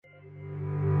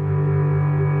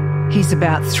He's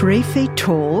about 3 feet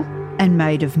tall and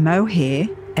made of mohair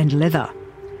and leather.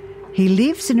 He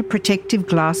lives in a protective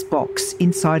glass box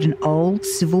inside an old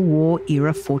Civil War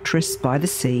era fortress by the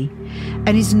sea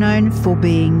and is known for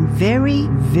being very,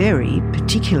 very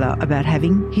particular about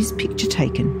having his picture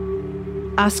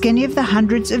taken. Ask any of the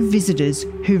hundreds of visitors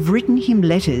who've written him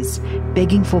letters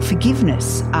begging for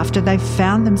forgiveness after they've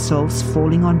found themselves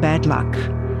falling on bad luck.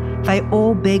 They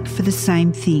all beg for the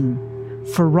same thing,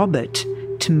 for Robert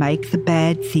to make the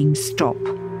bad things stop,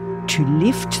 to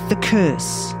lift the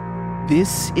curse.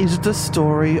 This is the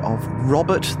story of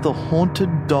Robert the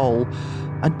Haunted Doll,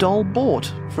 a doll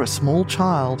bought for a small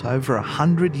child over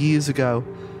 100 years ago.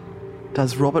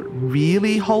 Does Robert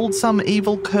really hold some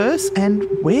evil curse, and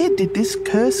where did this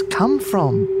curse come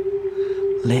from?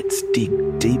 Let's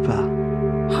dig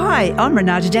deeper. Hi, I'm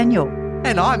Renata Daniel.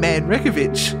 And I'm Anne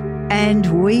Rekovich.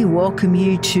 And we welcome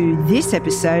you to this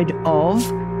episode of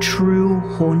True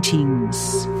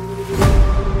Hauntings.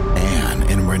 Anne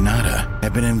and Renata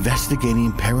have been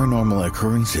investigating paranormal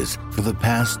occurrences for the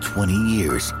past 20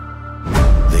 years.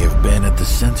 They have been at the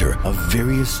center of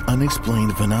various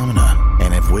unexplained phenomena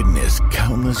and have witnessed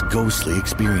countless ghostly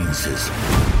experiences.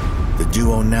 The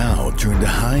duo now turn to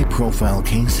high-profile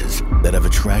cases that have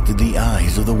attracted the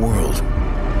eyes of the world.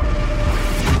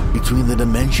 Between the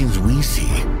dimensions we see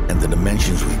and the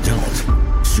dimensions we don't,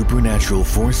 supernatural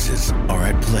forces are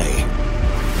at play.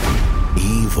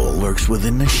 Evil lurks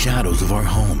within the shadows of our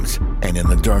homes and in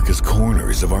the darkest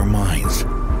corners of our minds.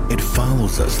 It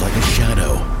follows us like a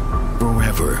shadow,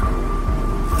 forever.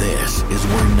 This is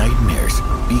where nightmares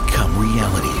become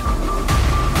reality.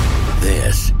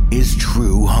 This is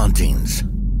True Hauntings.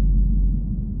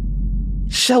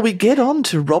 Shall we get on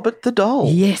to Robert the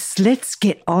Doll? Yes, let's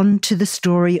get on to the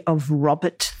story of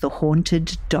Robert the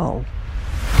Haunted Doll.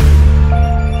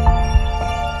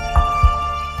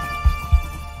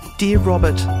 Dear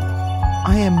Robert,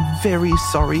 I am very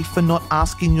sorry for not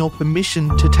asking your permission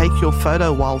to take your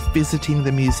photo while visiting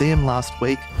the museum last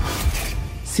week.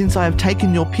 Since I have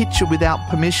taken your picture without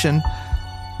permission,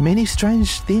 many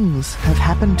strange things have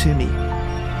happened to me.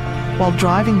 While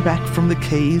driving back from the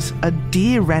Keys, a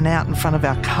deer ran out in front of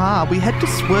our car. We had to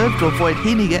swerve to avoid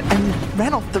hitting it and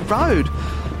ran off the road.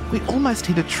 We almost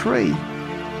hit a tree.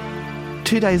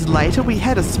 2 days later, we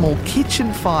had a small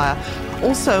kitchen fire.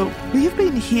 Also, we have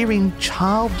been hearing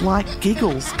childlike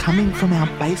giggles coming from our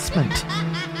basement.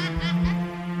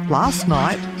 Last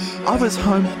night, I was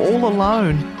home all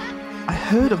alone. I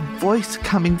heard a voice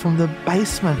coming from the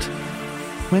basement.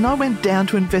 When I went down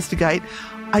to investigate,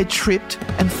 I tripped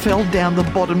and fell down the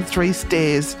bottom 3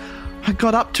 stairs. I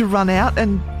got up to run out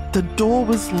and the door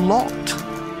was locked.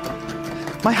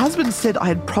 My husband said I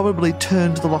had probably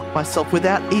turned the lock myself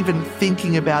without even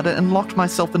thinking about it and locked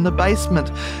myself in the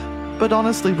basement. But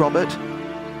honestly, Robert,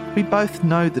 we both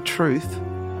know the truth.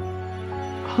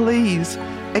 Please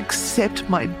accept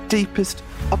my deepest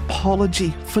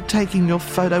apology for taking your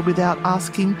photo without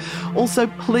asking. Also,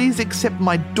 please accept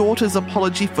my daughter's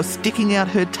apology for sticking out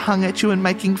her tongue at you and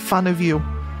making fun of you.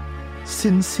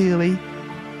 Sincerely,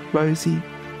 Rosie.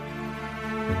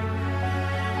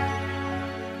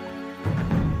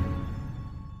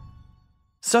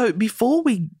 So before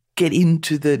we get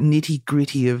into the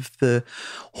nitty-gritty of the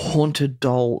haunted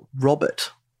doll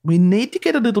Robert, we need to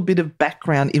get a little bit of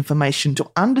background information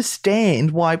to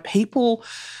understand why people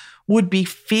would be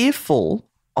fearful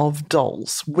of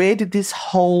dolls. Where did this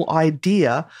whole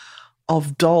idea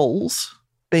of dolls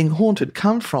being haunted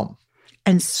come from?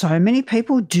 And so many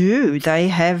people do. They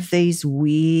have these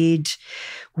weird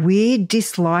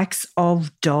dislikes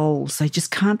of dolls. They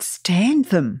just can't stand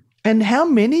them. And how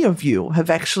many of you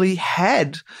have actually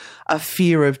had a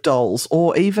fear of dolls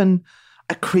or even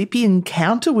a creepy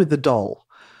encounter with a doll?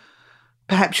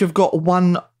 Perhaps you've got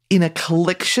one in a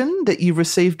collection that you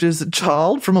received as a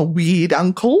child from a weird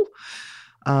uncle.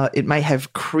 It may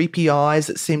have creepy eyes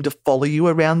that seem to follow you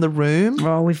around the room.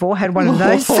 Oh, we've all had one of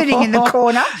those sitting in the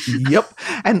corner. Yep.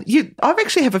 And I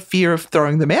actually have a fear of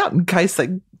throwing them out in case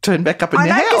they turn back up in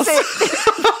your house.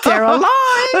 They're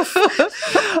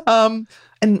alive.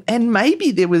 And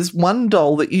maybe there was one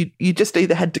doll that you just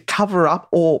either had to cover up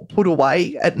or put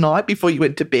away at night before you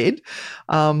went to bed.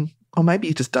 Or maybe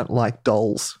you just don't like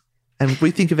dolls. And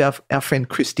we think of our friend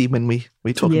Christy when we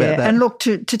talk about that. And look,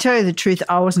 to tell you the truth,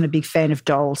 I wasn't a big fan of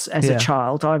dolls as a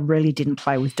child. I really didn't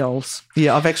play with dolls.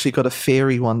 Yeah, I've actually got a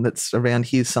fairy one that's around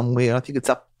here somewhere. I think it's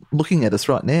up looking at us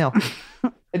right now.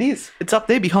 It is. It's up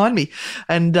there behind me.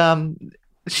 And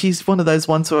she's one of those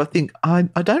ones where I think, I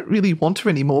don't really want her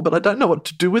anymore, but I don't know what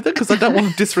to do with her because I don't want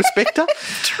to disrespect her.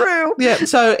 True. Yeah.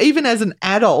 So even as an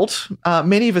adult,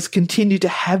 many of us continue to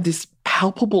have this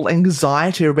palpable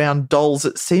anxiety around dolls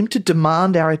that seem to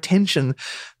demand our attention.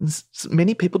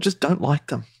 Many people just don't like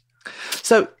them.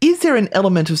 So is there an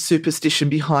element of superstition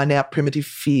behind our primitive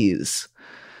fears?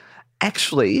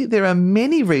 Actually, there are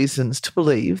many reasons to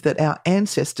believe that our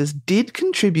ancestors did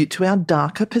contribute to our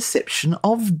darker perception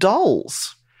of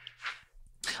dolls.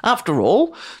 After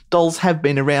all, dolls have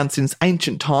been around since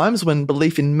ancient times when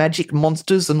belief in magic,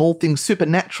 monsters and all things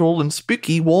supernatural and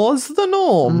spooky was the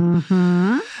norm.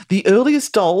 Mm-hmm. The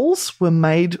earliest dolls were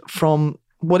made from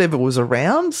whatever was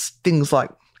around, things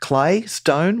like clay,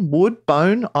 stone, wood,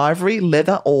 bone, ivory,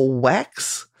 leather or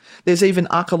wax. There's even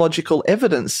archaeological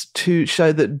evidence to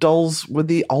show that dolls were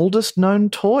the oldest known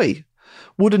toy.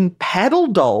 Wooden paddle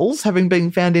dolls having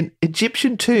been found in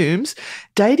Egyptian tombs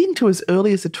dating to as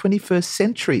early as the 21st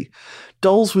century.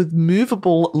 Dolls with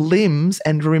movable limbs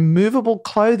and removable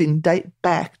clothing date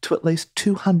back to at least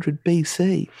 200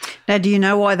 BC. Now, do you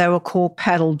know why they were called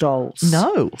paddle dolls?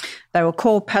 No. They were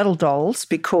called paddle dolls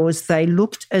because they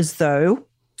looked as though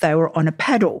they were on a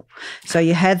paddle. So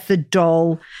you had the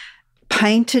doll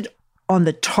painted on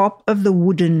the top of the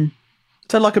wooden.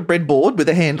 So like a breadboard with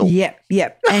a handle. Yep.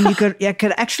 And you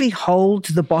could actually hold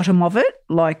the bottom of it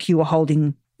like you were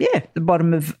holding, the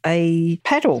bottom of a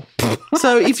paddle.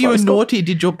 So if you were naughty,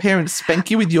 did your parents spank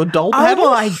you with your doll paddle? Oh,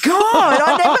 my God.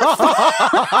 I never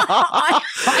thought.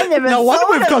 I never No thought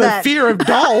wonder we've of got that. a fear of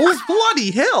dolls.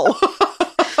 Bloody hell.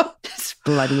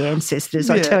 Bloody ancestors,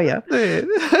 I tell you. Yeah.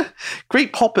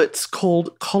 Greek poppets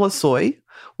called kolossoi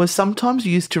were sometimes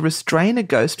used to restrain a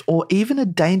ghost or even a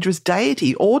dangerous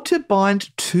deity or to bind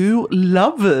two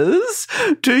lovers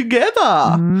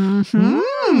together.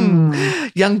 Mm-hmm.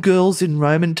 Young girls in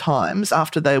Roman times,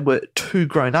 after they were too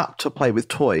grown up to play with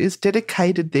toys,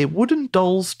 dedicated their wooden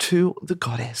dolls to the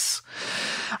goddess.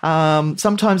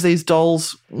 Sometimes these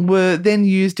dolls were then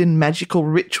used in magical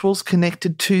rituals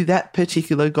connected to that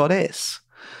particular goddess.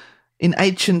 In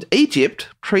ancient Egypt,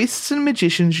 priests and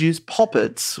magicians used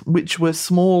poppets, which were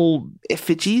small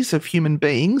effigies of human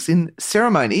beings, in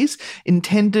ceremonies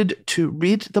intended to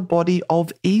rid the body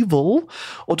of evil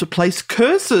or to place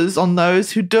curses on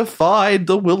those who defied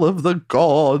the will of the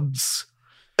gods.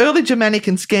 Early Germanic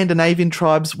and Scandinavian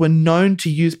tribes were known to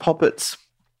use poppets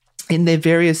in their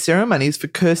various ceremonies for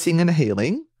cursing and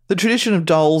healing. The tradition of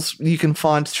dolls you can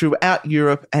find throughout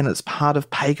Europe, and it's part of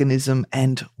paganism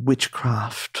and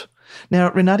witchcraft.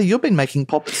 Now, Renata, you've been making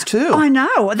poppets too. I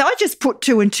know. I just put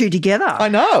two and two together. I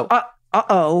know.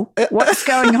 Uh-oh. What's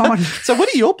going on? So what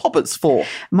are your poppets for?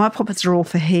 My poppets are all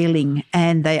for healing,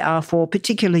 and they are for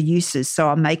particular uses. So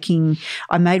I made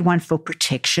one for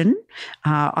protection.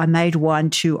 I made one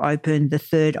to open the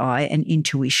third eye and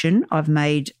intuition. I've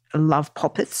made love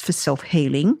poppets for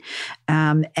self-healing.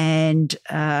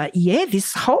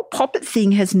 This whole poppet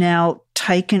thing has now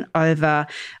taken over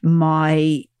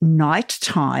my night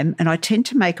time, and I tend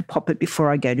to make a poppet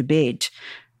before I go to bed,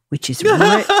 which is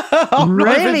really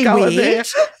weird.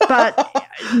 But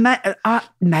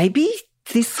maybe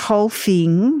this whole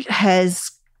thing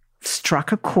has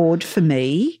struck a chord for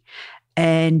me,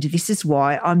 and this is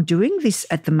why I'm doing this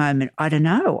at the moment. I don't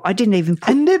know. I didn't even put...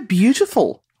 And they're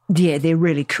beautiful. Yeah, they're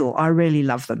really cool. I really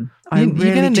love them. You're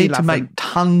going to need to make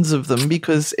tons of them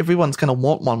because everyone's going to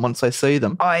want one once they see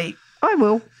them. I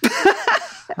will.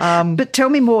 But tell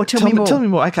me more. Tell me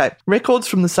more. Okay. Records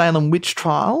from the Salem witch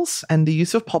trials and the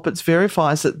use of poppets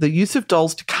verifies that the use of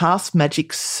dolls to cast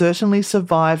magic certainly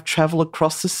survived travel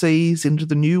across the seas into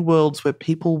the new worlds where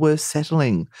people were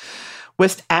settling.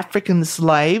 West African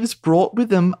slaves brought with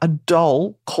them a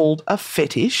doll called a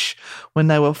fetish when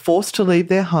they were forced to leave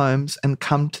their homes and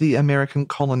come to the American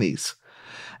colonies.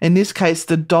 In this case,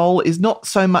 the doll is not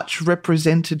so much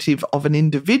representative of an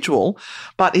individual,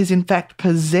 but is in fact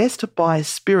possessed by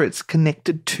spirits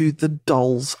connected to the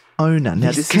doll's owner.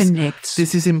 Now, this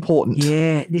is important.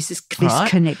 Yeah, this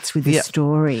connects with the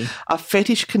story. A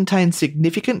fetish contains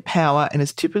significant power and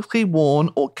is typically worn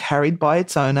or carried by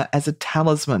its owner as a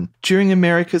talisman. During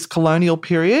America's colonial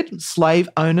period, slave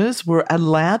owners were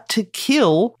allowed to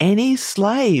kill any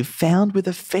slave found with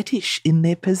a fetish in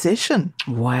their possession.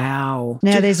 Wow.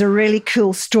 Now, there's a really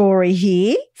cool story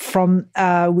here from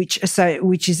which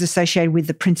is associated with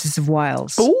the Princess of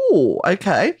Wales. Oh,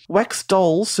 okay. Wax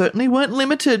dolls certainly weren't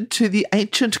limited to the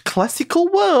ancient classical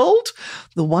world.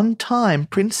 The one-time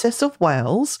Princess of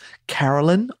Wales,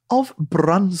 Caroline of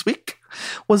Brunswick,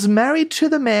 was married to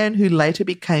the man who later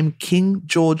became King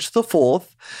George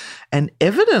IV, and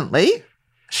evidently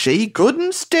she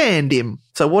couldn't stand him.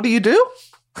 So what do?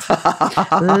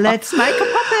 Let's make a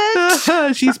puppet.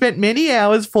 What? She spent many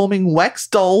hours forming wax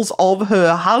dolls of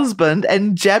her husband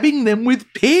and jabbing them with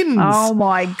pins. Oh,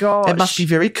 my gosh. It must be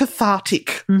very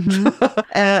cathartic.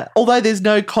 Mm-hmm. Although there's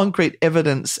no concrete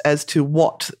evidence as to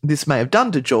what this may have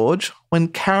done to George, when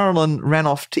Carolyn ran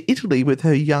off to Italy with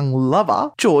her young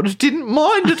lover, George didn't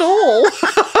mind at all.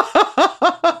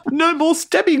 No more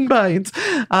stabbing pains.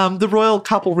 The royal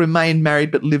couple remained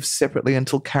married but lived separately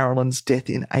until Carolyn's death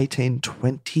in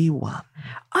 1821.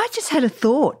 I just had a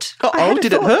thought.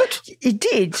 Did it hurt? It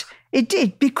did. It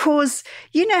did, because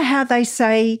you know how they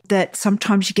say that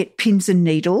sometimes you get pins and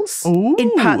needles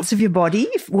in parts of your body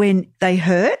when they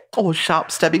hurt? Or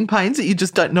sharp stabbing pains that you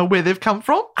just don't know where they've come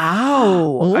from.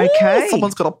 Oh, okay.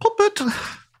 Someone's got to pop it.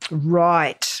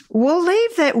 Right. We'll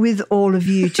leave that with all of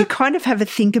you to kind of have a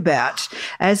think about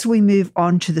as we move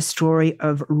on to the story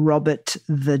of Robert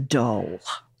the Doll.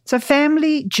 So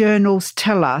family journals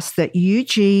tell us that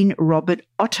Eugene Robert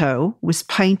Otto was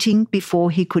painting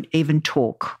before he could even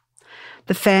talk.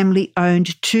 The family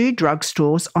owned 2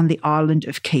 drugstores on the island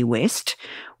of Key West,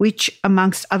 which,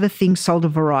 amongst other things, sold a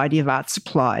variety of art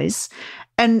supplies,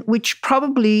 and which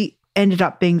probably ended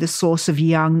up being the source of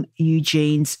young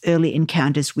Eugene's early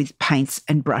encounters with paints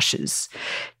and brushes.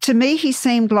 To me, he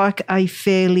seemed like a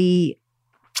fairly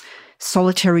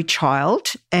solitary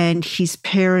child, and his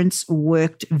parents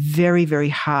worked very, very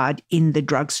hard in the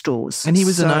drugstores. And he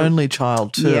was an only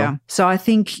child too. Yeah. So I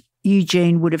think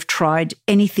Eugene would have tried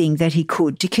anything that he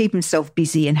could to keep himself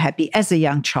busy and happy as a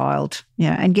young child,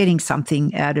 and getting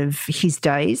something out of his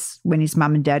days when his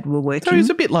mum and dad were working. So he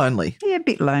was a bit lonely. Yeah, a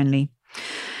bit lonely.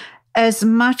 As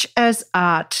much as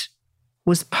art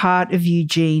was part of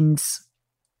Eugene's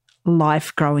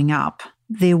life growing up,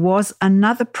 there was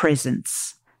another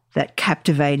presence that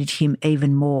captivated him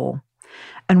even more,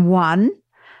 and one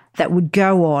that would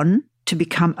go on to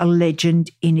become a legend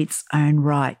in its own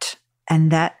right,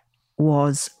 and that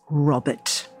was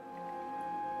Robert.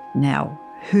 Now,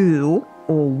 who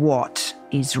or what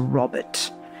is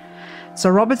Robert? So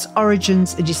Robert's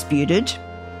origins are disputed,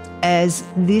 as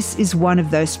this is one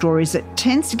of those stories that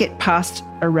tends to get passed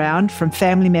around from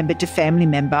family member to family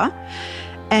member.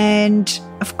 And,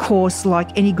 of course,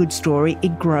 like any good story,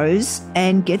 it grows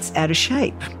and gets out of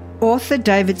shape. Author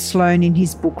David Sloan, in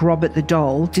his book Robert the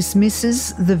Doll,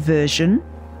 dismisses the version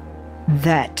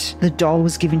that the doll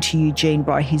was given to Eugene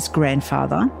by his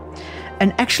grandfather,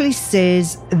 and actually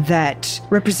says that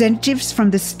representatives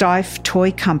from the Steiff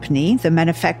Toy Company, the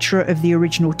manufacturer of the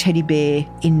original teddy bear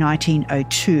in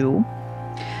 1902,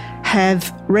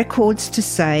 have records to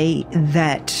say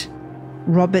that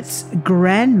Robert's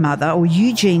grandmother, or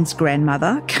Eugene's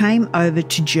grandmother, came over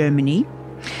to Germany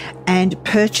and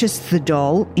purchased the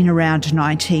doll in around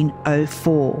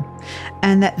 1904,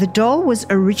 and that the doll was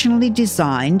originally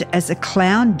designed as a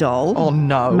clown doll. Oh,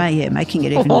 no. Making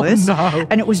it even worse. No.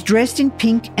 And it was dressed in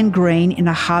pink and green in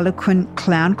a harlequin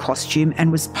clown costume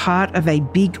and was part of a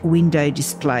big window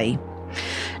display.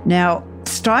 Now,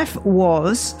 Steiff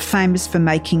was famous for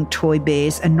making toy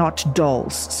bears and not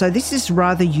dolls, so this is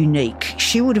rather unique.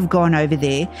 She would have gone over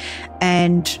there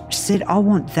and said, I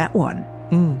want that one.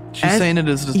 She's seen it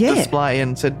as a display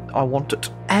and said, I want it.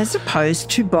 As opposed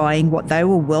to buying what they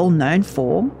were well known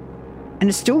for, and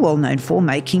are still well known for,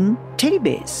 making teddy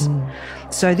bears.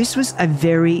 So this was a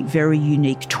very, very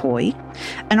unique toy.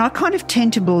 And I kind of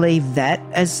tend to believe that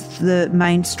as the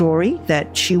main story,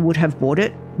 that she would have bought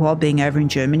it while being over in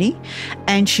Germany.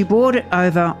 And she brought it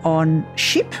over on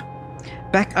ship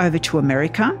back over to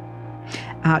America,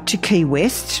 to Key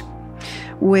West,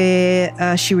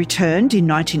 where she returned in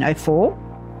 1904.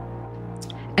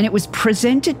 And it was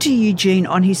presented to Eugene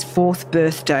on his 4th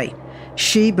birthday.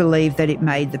 She believed that it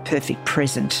made the perfect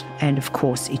present, and of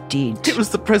course it did. It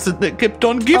was the present that kept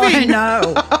on giving. I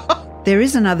know. There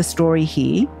is another story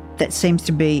here that seems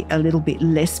to be a little bit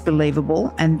less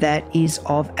believable, and that is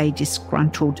of a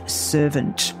disgruntled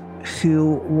servant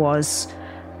who was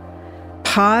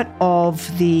part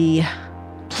of the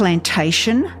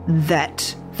plantation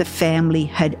that the family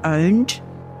had owned.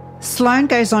 Sloan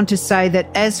goes on to say that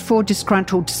as for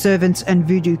disgruntled servants and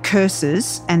voodoo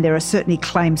curses, and there are certainly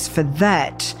claims for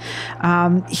that,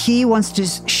 he wants to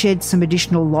shed some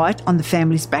additional light on the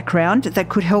family's background that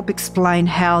could help explain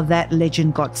how that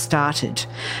legend got started.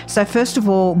 So first of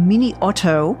all, Minnie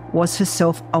Otto was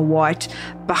herself a white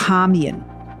Bahamian.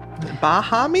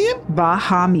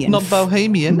 Bahamian. Not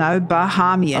Bohemian? No,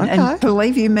 Bahamian. Okay. And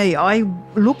believe you me, I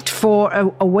looked for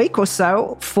a week or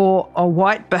so for a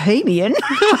white Bahamian.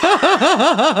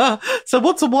 So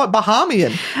what's a white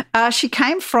Bahamian? She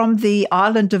came from the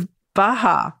island of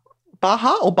Baja.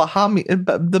 Baja or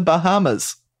the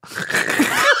Bahamas?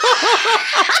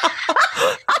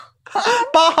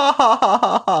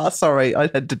 Sorry, I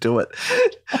had to do it.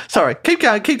 Sorry, keep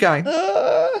going.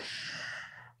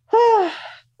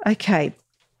 Okay.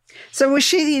 So was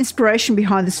she the inspiration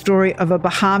behind the story of a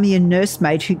Bahamian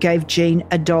nursemaid who gave Jean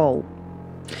a doll?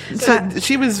 So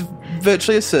she was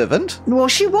virtually a servant. Well,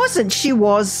 she wasn't. She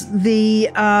was the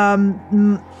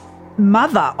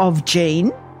mother of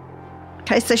Jean.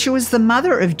 Okay, so she was the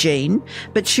mother of Jean,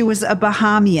 but she was a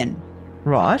Bahamian.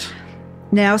 Right.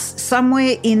 Now,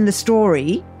 somewhere in the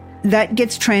story, that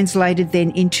gets translated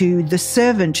then into the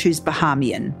servant who's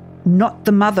Bahamian, not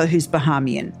the mother who's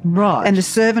Bahamian. Right. And the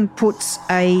servant puts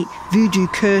a voodoo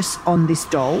curse on this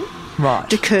doll. Right.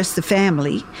 To curse the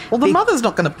family. Well, the mother's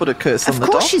not going to put a curse on the doll.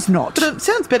 Of course she's not. But it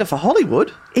sounds better for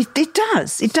Hollywood. It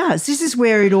does. It does. This is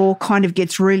where it all kind of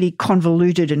gets really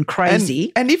convoluted and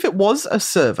crazy. And if it was a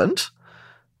servant,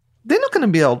 they're not going to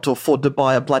be able to afford to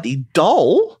buy a bloody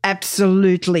doll.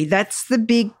 Absolutely. That's the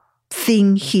big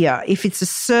thing here. If it's a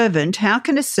servant, how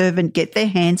can a servant get their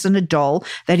hands on a doll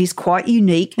that is quite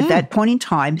unique at that point in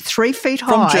time, 3 feet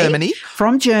high?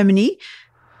 From Germany.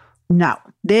 No,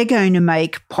 they're going to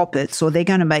make poppets or they're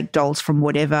going to make dolls from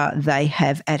whatever they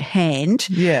have at hand,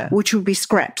 which will be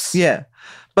scraps. Yeah.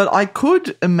 But I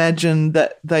could imagine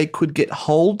that they could get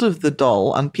hold of the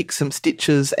doll, unpick some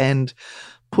stitches and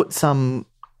put some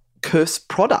cursed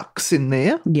products in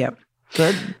there. Yep.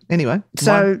 But anyway,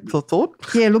 so my thought.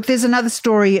 Yeah, look, there's another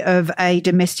story of a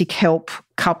domestic help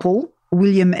couple,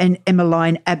 William and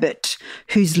Emmeline Abbott,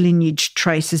 whose lineage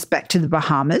traces back to the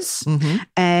Bahamas. Mm-hmm.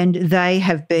 And they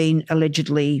have been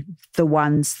allegedly the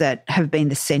ones that have been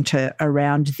the centre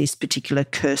around this particular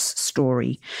curse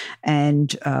story and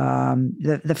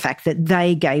the fact that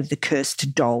they gave the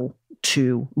cursed doll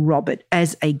to Robert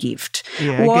as a gift.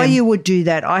 Yeah, Why again, you would do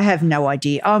that, I have no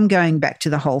idea. I'm going back to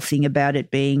the whole thing about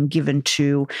it being given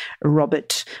to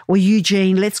Robert or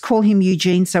Eugene. Let's call him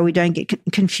Eugene so we don't get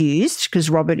confused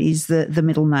because Robert is the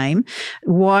middle name.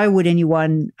 Why would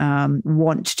anyone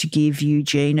want to give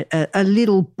Eugene, a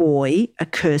little boy, a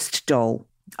cursed doll?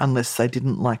 Unless they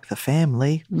didn't like the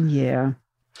family. Yeah.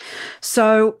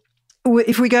 So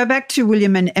if we go back to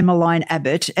William and Emmeline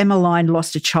Abbott, Emmeline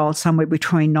lost a child somewhere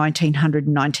between 1900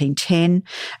 and 1910,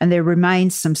 and there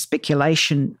remains some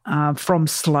speculation from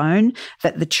Sloane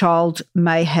that the child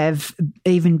may have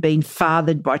even been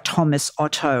fathered by Thomas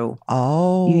Otto,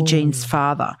 Eugene's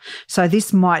father. So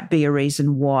this might be a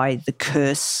reason why the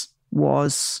curse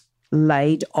was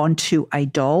laid onto a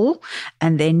doll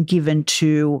and then given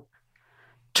to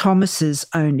Thomas's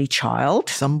only child,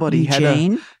 Somebody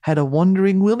Eugene. had a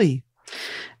wandering Willie.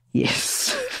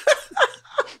 Yes.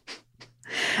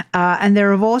 And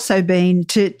there have also been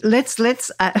let's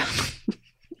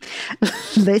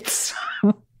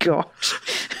oh gosh.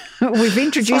 We've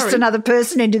introduced another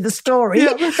person into the story,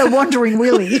 the Wandering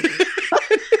Willie.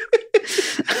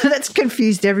 That's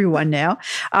confused everyone now.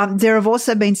 There have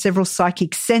also been several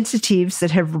psychic sensitives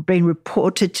that have been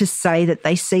reported to say that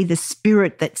they see the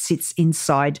spirit that sits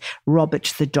inside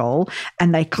Robert the doll,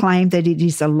 and they claim that it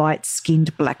is a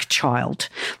light-skinned black child.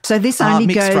 So this only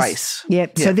mixed goes, race.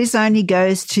 So this only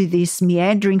goes to this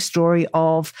meandering story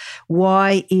of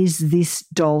why is this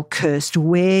doll cursed?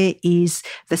 Where is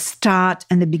the start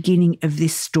and the beginning of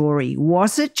this story?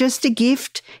 Was it just a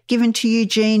gift given to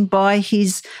Eugene by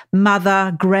his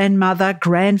mother, grandmother,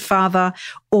 grandfather,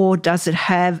 or does it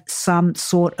have some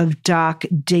sort of dark,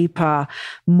 deeper,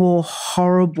 more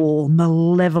horrible,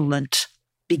 malevolent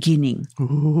beginning?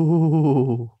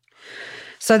 Ooh.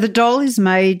 So the doll is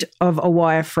made of a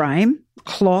wire frame,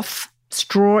 cloth,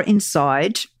 straw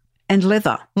inside, and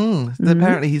leather.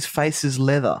 Apparently his face is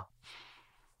leather.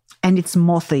 And it's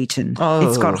moth-eaten. Oh.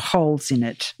 It's got holes in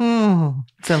it.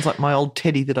 Sounds like my old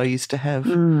teddy that I used to have.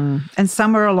 And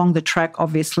somewhere along the track,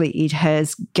 obviously, it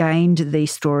has gained the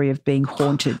story of being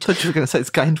haunted. I thought you were going to say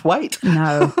it's gained weight.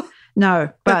 No,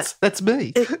 but that's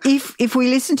me. If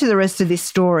we listen to the rest of this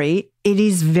story, it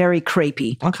is very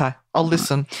creepy. Okay, I'll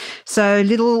listen. So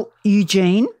little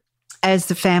Eugene, as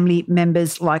the family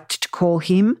members liked to call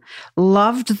him,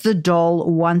 loved the doll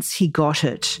once he got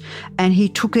it, and he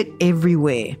took it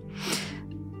everywhere.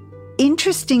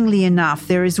 Interestingly enough,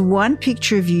 there is one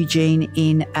picture of Eugene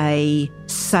in a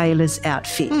sailor's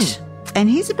outfit, and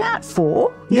he's about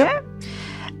 4, Yep.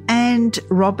 And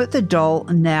Robert the doll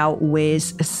now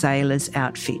wears a sailor's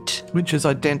outfit. Which is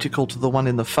identical to the one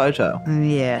in the photo.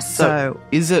 Yeah, so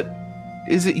is it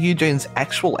Eugene's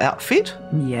actual outfit?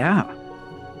 yeah.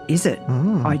 Is it?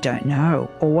 I don't know.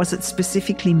 Or was it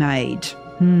specifically made?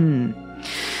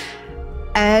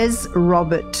 As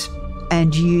Robert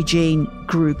and Eugene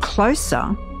grew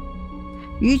closer,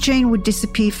 Eugene would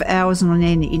disappear for hours on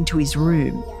end into his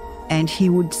room, and he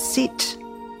would sit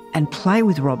and play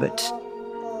with Robert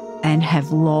and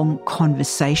have long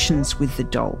conversations with the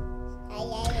doll.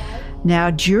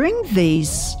 Now, during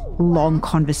these long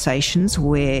conversations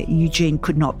where Eugene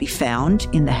could not be found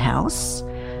in the house,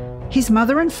 his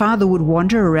mother and father would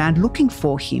wander around looking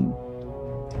for him,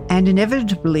 and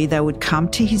inevitably they would come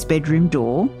to his bedroom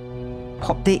door,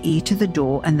 pop their ear to the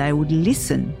door, and they would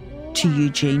listen to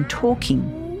Eugene talking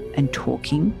and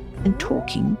talking and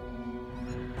talking.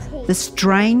 The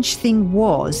strange thing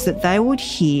was that they would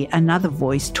hear another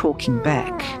voice talking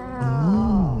back.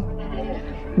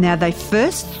 Now, they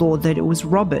first thought that it was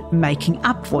Robert making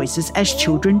up voices, as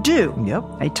children do.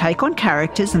 Yep. They take on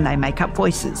characters and they make up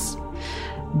voices.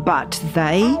 But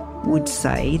they would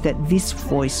say that this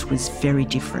voice was very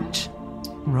different.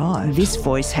 Right. This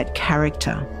voice had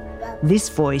character. This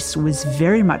voice was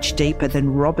very much deeper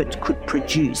than Robert could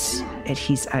produce at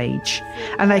his age.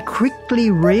 And they quickly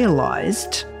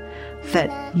realised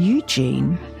that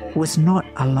Eugene was not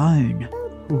alone.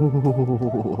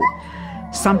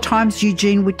 Sometimes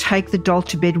Eugene would take the doll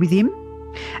to bed with him,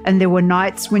 and there were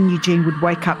nights when Eugene would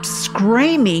wake up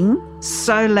screaming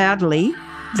so loudly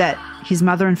that his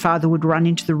mother and father would run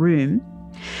into the room,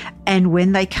 and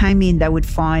when they came in, they would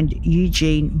find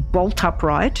Eugene bolt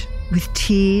upright with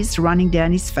tears running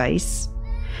down his face,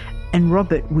 and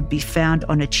Robert would be found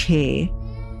on a chair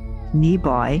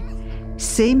nearby,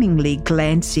 seemingly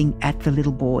glancing at the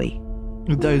little boy.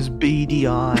 With those beady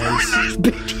eyes.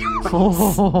 Beady eyes.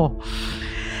 Oh.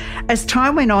 As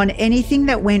time went on, anything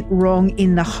that went wrong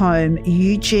in the home,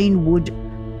 Eugene would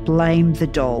blame the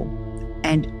doll.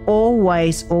 And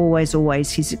always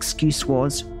his excuse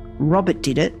was, Robert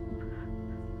did it,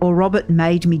 or Robert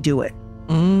made me do it.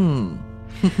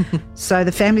 So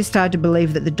the family started to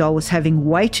believe that the doll was having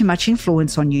way too much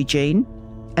influence on Eugene,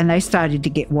 and they started to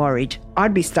get worried.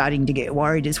 I'd be starting to get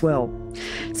worried as well.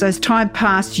 So as time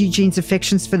passed, Eugene's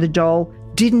affections for the doll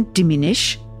didn't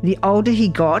diminish. The older he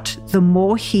got, the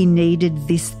more he needed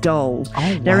this doll.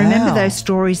 Oh, now, remember those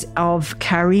stories of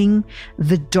carrying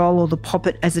the doll or the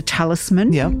poppet as a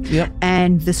talisman? Yep.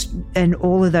 And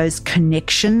all of those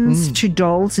connections to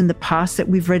dolls in the past that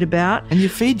we've read about. And you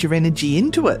feed your energy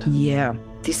into it. Yeah.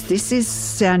 This is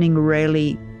sounding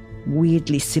really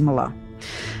weirdly similar.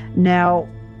 Now,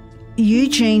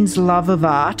 Eugene's love of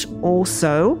art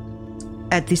also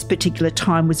at this particular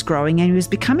time was growing, and he was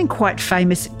becoming quite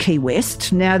famous at Key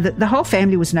West. Now, the whole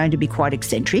family was known to be quite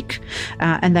eccentric,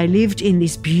 and they lived in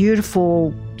this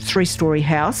beautiful 3-story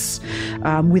house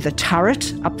with a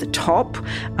turret up the top,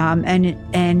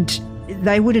 and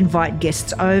they would invite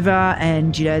guests over,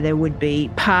 and, you know, there would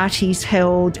be parties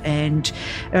held and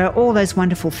all those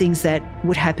wonderful things that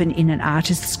would happen in an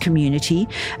artist's community.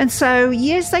 And so,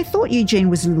 yes, they thought Eugene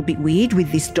was a little bit weird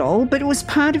with this doll, but it was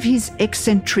part of his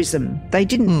eccentricism. They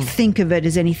didn't think of it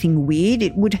as anything weird.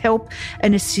 It would help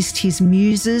and assist his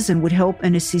muses and would help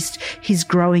and assist his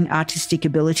growing artistic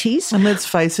abilities. And let's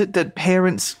face it, that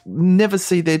parents never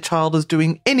see their child as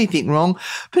doing anything wrong,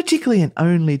 particularly an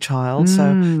only child.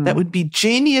 So that would be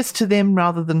genius to them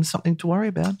rather than something to worry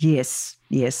about. Yes.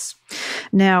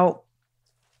 Now,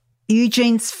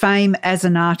 Eugene's fame as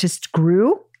an artist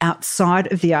grew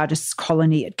outside of the artists'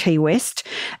 colony at Key West,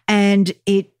 and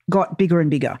it got bigger and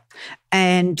bigger.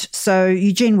 And so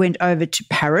Eugene went over to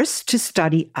Paris to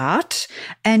study art,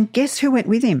 and guess who went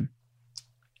with him?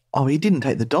 Oh, he didn't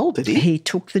take the doll, did he? He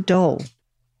took the doll.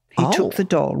 He took the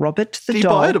doll. Robert the Did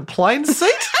doll. he buy it a plane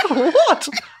seat? What?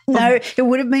 No, it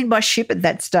would have been by ship at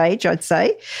that stage, I'd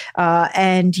say.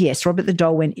 And yes, Robert the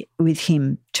doll went with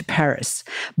him to Paris.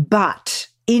 But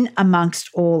in amongst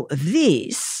all of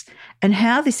this, and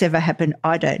how this ever happened,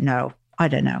 I don't know.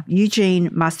 Eugene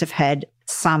must have had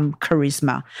some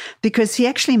charisma, because he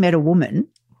actually met a woman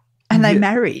and they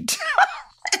married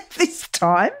at this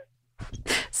time.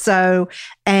 So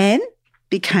Anne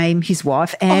became his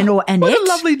wife, Anne or Annette. What a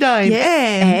lovely name. Yeah,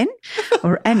 Anne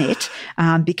or Annette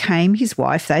became his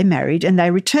wife. They married and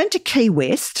they returned to Key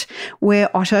West,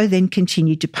 where Otto then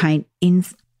continued to paint in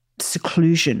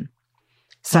seclusion.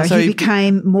 So he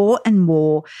became more and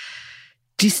more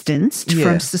distanced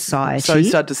from society. So he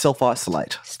started to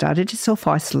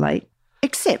self-isolate.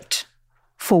 Except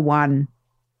for one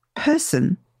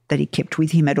person that he kept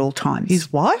with him at all times.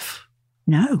 His wife?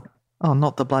 No. Oh,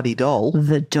 not the bloody doll.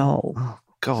 The doll. Oh,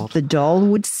 God. The doll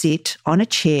would sit on a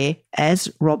chair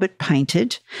as Robert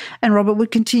painted, and Robert would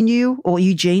continue, or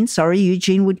Eugene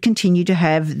would continue to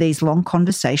have these long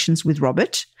conversations with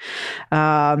Robert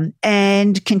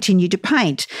and continue to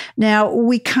paint. Now,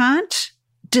 we can't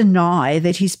deny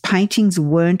that his paintings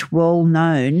weren't well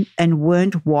known and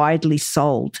weren't widely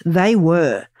sold. They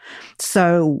were.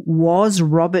 So was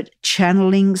Robert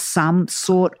channeling some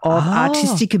sort of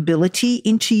artistic ability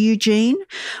into Eugene?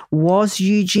 Was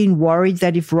Eugene worried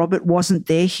that if Robert wasn't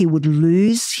there, he would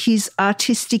lose his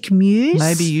artistic muse?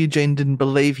 Maybe Eugene didn't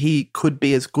believe he could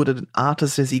be as good an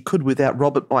artist as he could without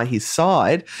Robert by his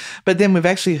side. But then we've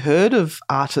actually heard of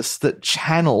artists that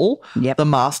channel the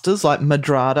masters, like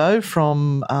Medrado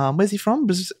from, where's he from?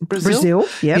 Brazil? Brazil,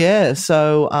 yep. Yeah,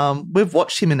 so we've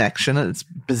watched him in action and it's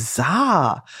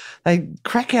bizarre. They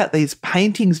crack out these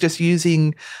paintings just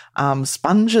using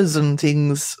sponges and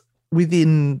things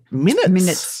within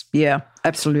minutes. Yeah,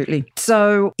 absolutely.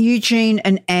 So Eugene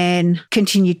and Anne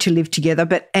continued to live together,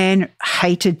 but Anne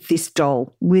hated this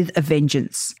doll with a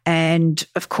vengeance. And,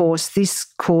 of course, this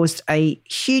caused a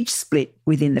huge split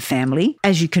within the family,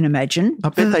 as you can imagine. I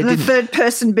bet they didn't. The third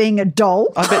person being a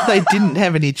doll. I bet they didn't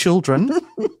have any children.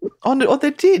 Oh, no,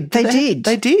 they did. They did.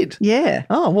 They did? Yeah.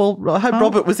 Oh, well, I hope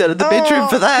Robert was out of the bedroom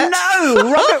for that.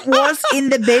 No, Robert was in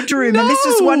the bedroom. And this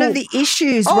is one of the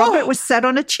issues. Robert was sat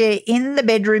on a chair in the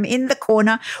bedroom, in the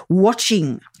corner,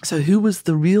 watching. So who was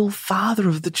the real father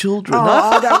of the children?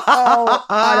 I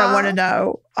don't want to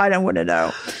know. I don't want to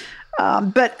know.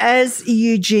 But as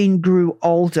Eugene grew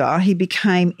older, he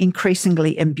became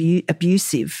increasingly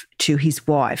abusive to his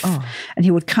wife. And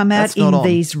he would come out in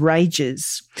these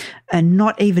rages and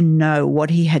not even know what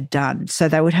he had done. So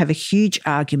they would have a huge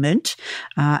argument.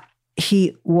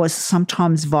 He was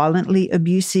sometimes violently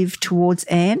abusive towards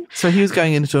Anne. So he was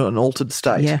going into an altered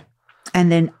state. Yeah. And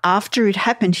then after it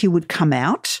happened, he would come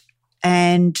out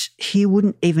and he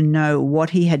wouldn't even know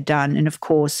what he had done. And, of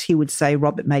course, he would say,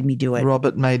 Robert made me do it.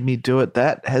 Robert made me do it.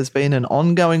 That has been an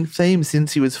ongoing theme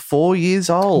since he was 4 years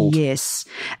old. Yes.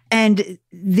 And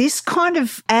this kind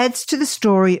of adds to the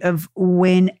story of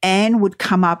when Anne would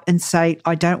come up and say,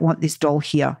 I don't want this doll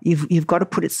here. You've got to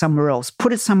put it somewhere else.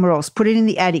 Put it somewhere else. Put it in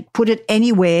the attic. Put it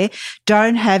anywhere.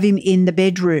 Don't have him in the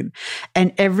bedroom.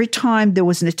 And every time there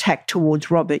was an attack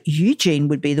towards Robert, Eugene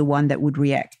would be the one that would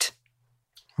react.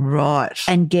 Right.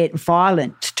 And get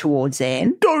violent towards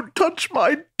Anne. Don't touch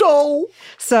my doll.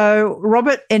 So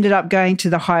Robert ended up going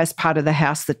to the highest part of the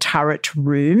house, the turret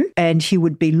room, and he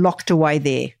would be locked away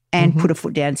there and put a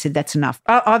foot down and said, that's enough.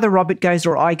 Either Robert goes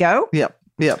or I go. Yep.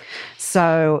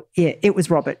 So, yeah, it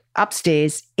was Robert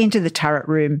upstairs into the turret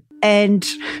room and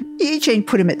Eugene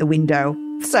put him at the window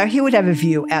so he would have a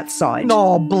view outside.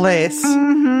 Oh, bless.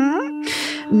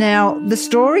 Now, the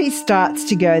story starts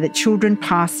to go that children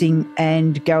passing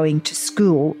and going to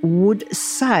school would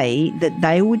say that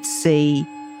they would see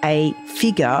a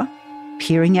figure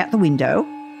peering out the window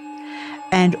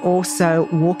and also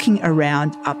walking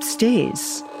around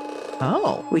upstairs.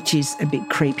 Oh. Which is a bit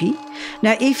creepy.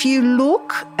 Now, if you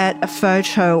look at a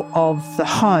photo of the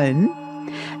home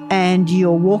and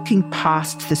you're walking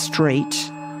past the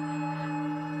street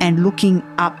and looking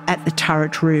up at the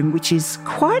turret room, which is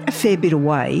quite a fair bit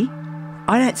away,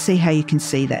 I don't see how you can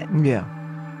see that.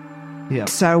 Yeah.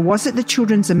 So was it the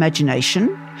children's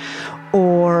imagination,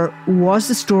 or was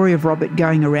the story of Robert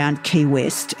going around Key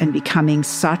West and becoming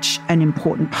such an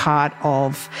important part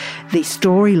of the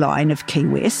storyline of Key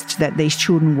West that these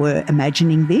children were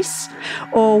imagining this?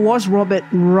 Or was Robert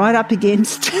right up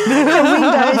against the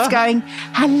windows going,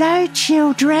 hello,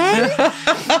 children,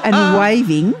 and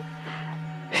waving?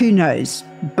 Who knows?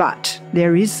 But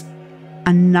there is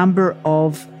a number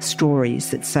of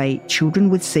stories that say children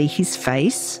would see his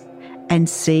face and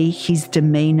see his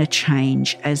demeanour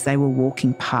change as they were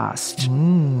walking past.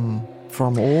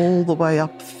 From all the way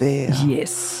up there.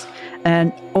 Yes.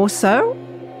 And also,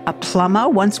 a plumber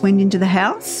once went into the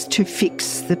house to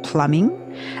fix the plumbing,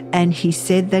 and he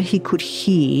said that he could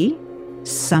hear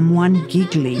someone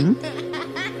giggling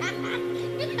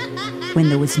when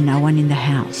there was no one in the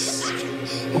house.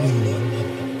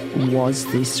 Was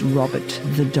this Robert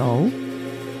the doll?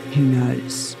 Who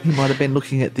knows? He might have been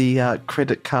looking at the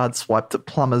credit card swipe that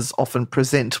plumbers often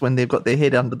present when they've got their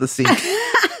head under the sink.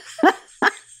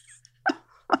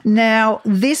 Now,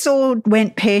 this all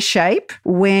went pear-shaped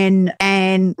when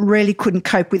Anne really couldn't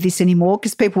cope with this anymore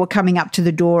because people were coming up to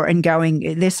the door and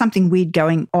going, there's something weird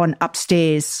going on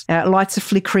upstairs. Lights are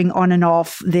flickering on and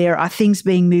off. There are things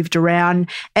being moved around.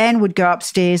 Anne would go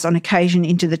upstairs on occasion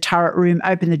into the turret room,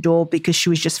 open the door because she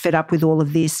was just fed up with all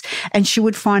of this. And she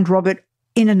would find Robert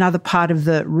in another part of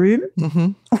the room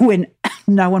when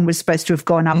no one was supposed to have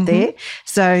gone up there.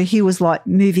 So he was like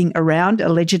moving around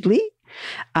allegedly.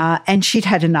 And she'd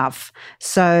had enough.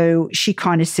 So she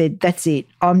kind of said, that's it.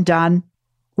 I'm done.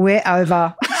 We're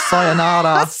over.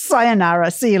 Sayonara. Sayonara.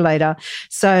 See you later.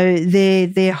 So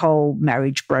their whole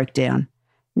marriage broke down.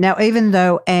 Now, even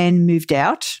though Anne moved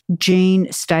out,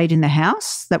 Jean stayed in the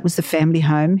house. That was the family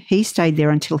home. He stayed there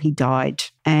until he died.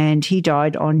 And he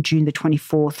died on June the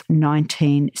 24th,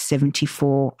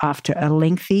 1974, after a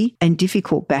lengthy and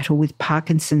difficult battle with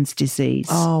Parkinson's disease.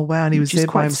 Oh, wow. And he was there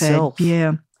by himself. Sad.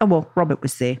 Yeah. Oh, well, Robert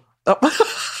was there. Oh,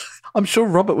 I'm sure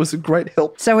Robert was a great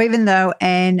help. So even though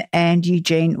Anne and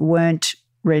Eugene weren't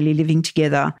really living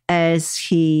together, as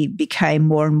he became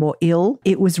more and more ill,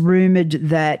 it was rumoured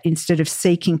that instead of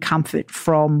seeking comfort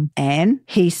from Anne,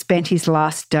 he spent his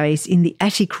last days in the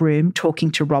attic room talking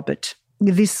to Robert.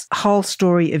 This whole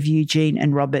story of Eugene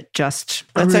and Robert just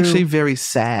That's actually very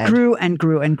sad. Grew and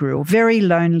grew and grew. Very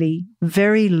lonely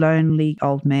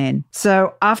old man.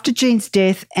 So after Jean's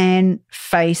death, Anne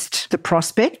faced the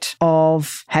prospect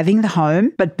of having the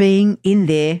home, but being in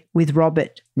there with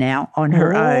Robert now on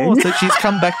her own. So she's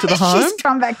come back to the home? She's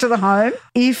come back to the home.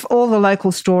 If all the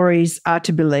local stories are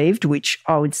to be believed, which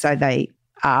I would say they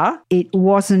are, it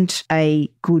wasn't a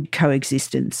good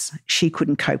coexistence. She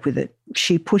couldn't cope with it.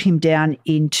 She put him down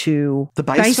into the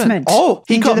basement. Oh,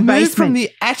 he got moved from the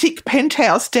attic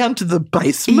penthouse down to the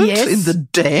basement in the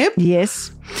damp?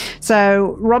 Yes.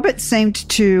 So Robert seemed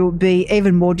to be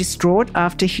even more distraught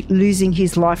after losing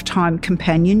his lifetime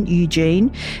companion,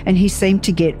 Eugene, and he seemed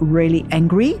to get really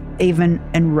angry, even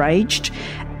enraged,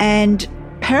 and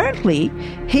apparently,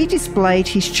 he displayed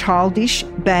his childish,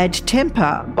 bad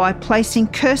temper by placing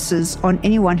curses on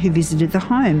anyone who visited the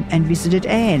home and visited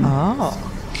Anne. Oh.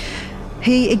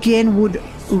 He again would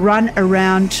run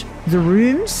around the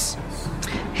rooms.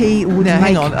 He would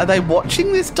hang on. Are they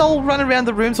watching this doll run around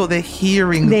the rooms, or they're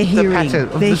hearing the patter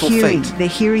of little feet? They're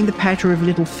hearing the patter of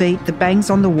little feet, the bangs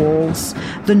on the walls,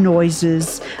 the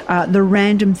noises, the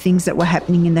random things that were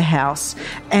happening in the house.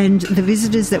 And the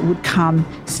visitors that would come,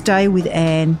 stay with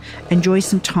Anne, enjoy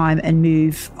some time and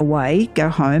move away, go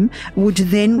home, would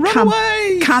then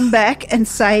come back and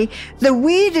say, the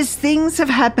weirdest things have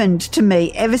happened to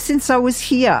me ever since I was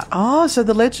here. Oh, so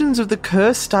the legends of the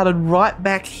curse started right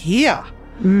back here.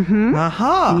 Mm-hmm.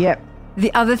 Aha. Yep.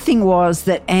 The other thing was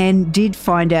that Anne did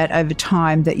find out over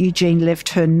time that Eugene left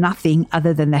her nothing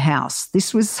other than the house.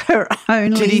 This was her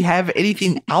only... Did he have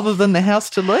anything other than the house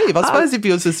to leave? I suppose if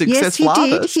he was a successful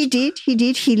artist. He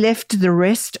did. He left the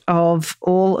rest of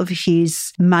all of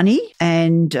his money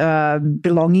and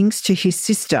belongings to his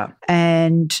sister,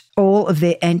 and all of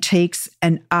their antiques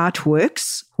and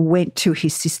artworks went to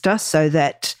his sister so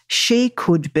that she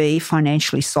could be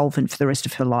financially solvent for the rest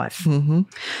of her life. Mm-hmm.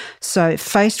 So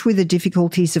faced with the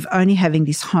difficulties of only having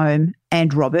this home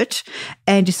and Robert,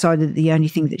 Anne decided that the only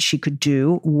thing that she could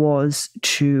do was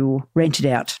to rent it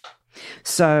out.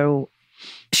 So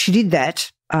she did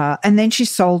that, and then she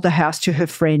sold the house to her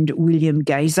friend William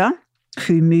Gazer,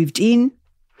 who moved in,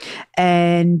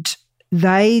 and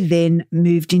they then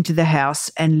moved into the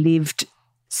house and lived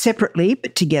separately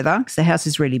but together, because the house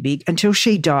is really big, until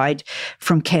she died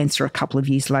from cancer a couple of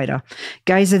years later.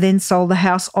 Gazer then sold the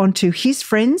house on to his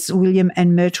friends, William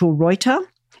and Myrtle Reuter,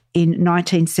 in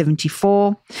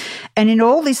 1974. And in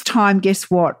all this time, guess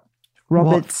what?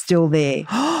 Robert's still there.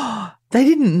 They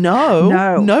didn't know?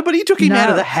 No. Nobody took him out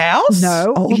of the house?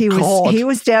 No. Oh, he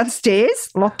was downstairs,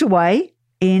 locked away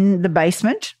in the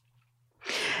basement.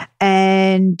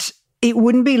 And it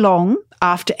wouldn't be long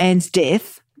after Anne's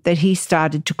death that he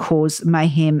started to cause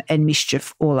mayhem and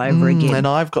mischief all over again. And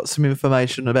I've got some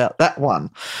information about that one.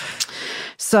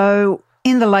 So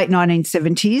in the late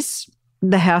 1970s,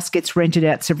 the house gets rented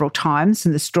out several times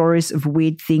and the stories of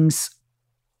weird things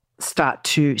start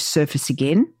to surface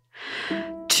again.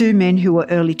 Two men who were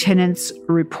early tenants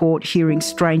report hearing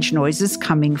strange noises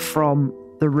coming from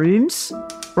the rooms.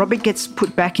 Robert gets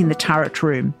put back in the turret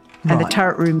room and the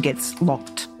turret room gets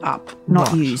locked up,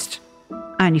 not used,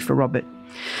 only for Robert.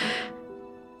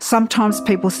 Sometimes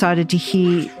people started to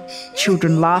hear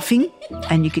children laughing,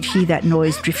 and you could hear that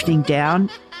noise drifting down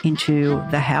into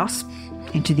the house,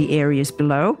 into the areas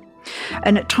below.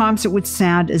 And at times it would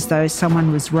sound as though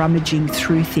someone was rummaging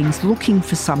through things, looking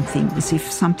for something, as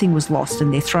if something was lost,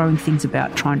 and they're throwing things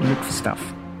about, trying to look for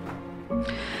stuff.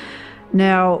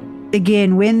 Now,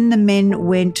 again, when the men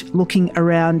went looking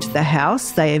around the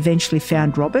house, they eventually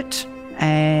found Robert,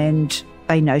 and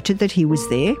they noted that he was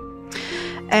there.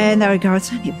 And they would go,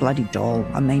 it's only a bloody doll.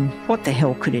 I mean, what the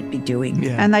hell could it be doing?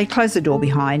 Yeah. And they closed the door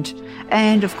behind.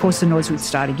 And, of course, the noise would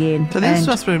start again. So this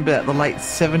must have been about the late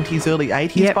 70s, early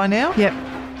 80s by now? Yep.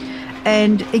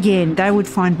 And, again, they would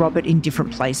find Robert in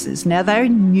different places. Now, they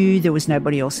knew there was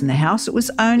nobody else in the house. It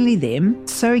was only them.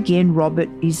 So, again, Robert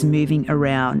is moving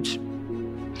around.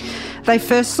 They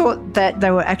first thought that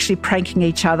they were actually pranking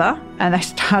each other And they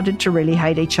started to really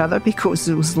hate each other because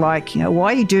it was like,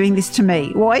 why are you doing this to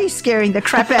me? Why are you scaring the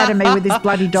crap out of me with this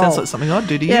bloody doll? Sounds like something I'd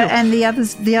do to you. And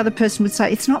the other person would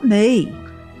say, it's not me.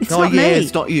 It's not me.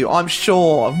 It's not you. I'm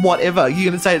sure. Whatever. You're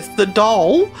going to say it's the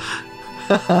doll.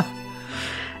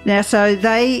 Now, so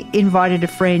they invited a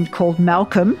friend called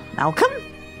Malcolm. Malcolm?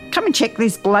 Come and check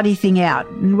this bloody thing out.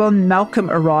 And when Malcolm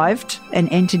arrived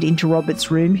and entered into Robert's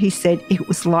room, he said it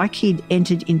was like he'd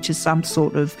entered into some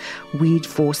sort of weird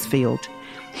force field.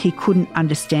 He couldn't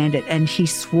understand it, and he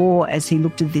swore as he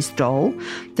looked at this doll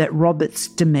that Robert's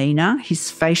demeanour,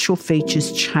 his facial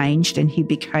features changed, and he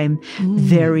became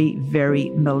very, very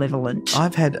malevolent.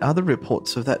 I've had other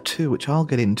reports of that too, which I'll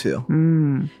get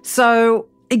into. So,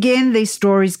 again, these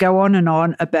stories go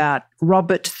on about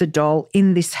Robert the doll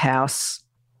in this house.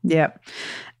 Yep.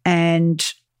 And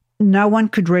no one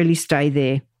could really stay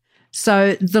there.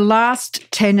 So the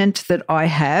last tenant that I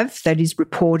have that is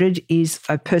reported is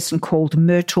a person called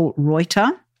Myrtle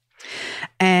Reuter.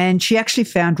 And she actually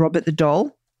found Robert the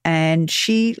doll and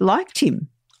she liked him.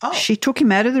 Oh. She took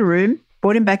him out of the room,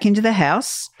 brought him back into the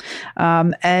house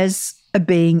as a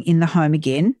being in the home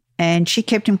again. And she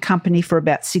kept him company for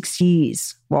about 6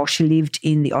 years while she lived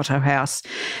in the Otto house.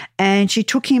 And she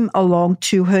took him along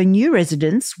to her new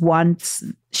residence once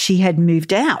she had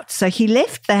moved out. So he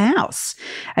left the house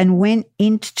and went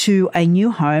into a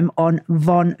new home on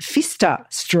Von Pfister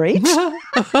Street.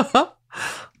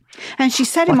 And she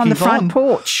sat him on the front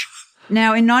porch.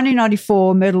 Now, in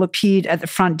 1994, Myrtle appeared at the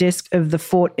front desk of the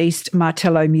Fort East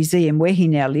Martello Museum, where he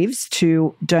now lives,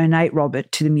 to donate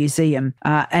Robert to the museum.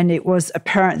 And it was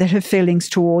apparent that her feelings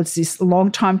towards this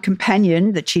longtime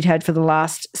companion that she'd had for the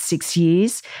last 6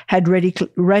 years had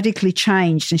radically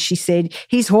changed. And she said,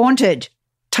 he's haunted.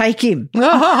 Take him.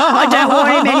 I don't want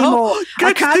him anymore.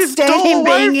 I can't stand him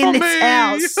being in this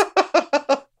house.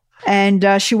 And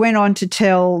she went on to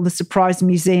tell the surprised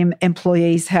museum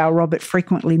employees how Robert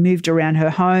frequently moved around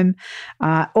her home,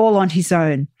 all on his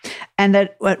own. And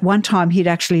that at one time he'd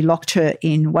actually locked her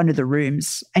in one of the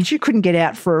rooms and she couldn't get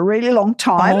out for a really long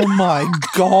time. Oh, my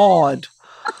God.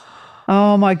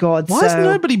 Oh, my God. Why has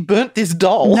nobody burnt this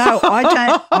doll? No,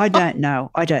 I don't know.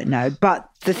 But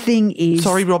the thing is...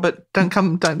 Sorry, Robert. Don't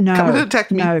come and attack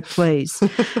me. No, please.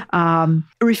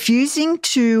 Refusing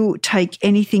to take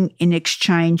anything in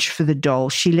exchange for the doll,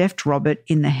 she left Robert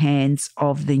in the hands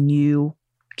of the new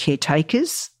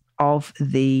caretakers of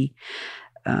the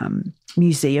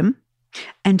museum.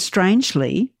 And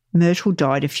strangely, Myrtle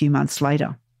died a few months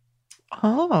later.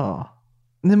 Oh.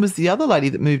 And then was the other lady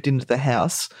that moved into the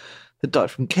house that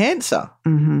died from cancer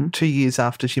 2 years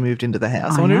after she moved into the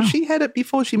house. I wonder if she had it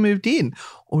before she moved in,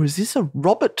 or is this a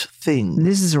Robert thing?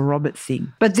 This is a Robert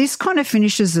thing. But this kind of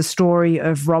finishes the story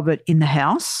of Robert in the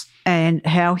house and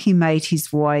how he made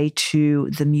his way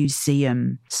to the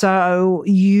museum. So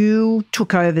you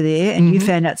took over there and you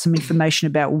found out some information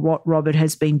about what Robert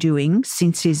has been doing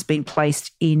since he's been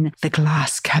placed in the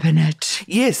glass cabinet.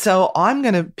 Yeah, so I'm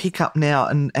going to pick up now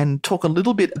and talk a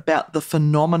little bit about the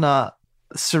phenomena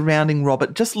surrounding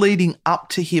Robert, just leading up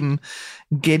to him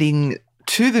getting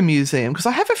to the museum, because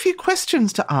I have a few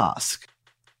questions to ask.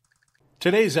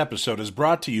 Today's episode is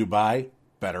brought to you by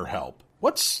BetterHelp.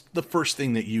 What's the first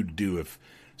thing that you'd do if,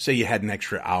 say, you had an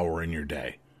extra hour in your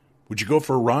day? Would you go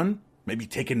for a run, maybe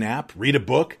take a nap, read a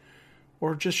book,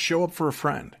 or just show up for a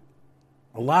friend?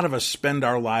 A lot of us spend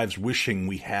our lives wishing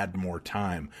we had more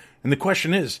time. And the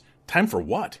question is, time for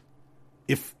what?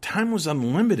 If time was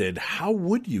unlimited, how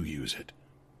would you use it?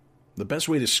 The best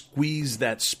way to squeeze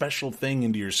that special thing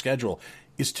into your schedule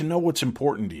is to know what's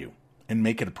important to you and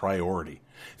make it a priority.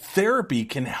 Therapy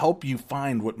can help you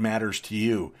find what matters to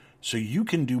you so you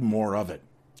can do more of it.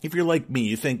 If you're like me,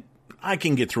 you think, I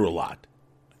can get through a lot.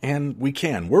 And we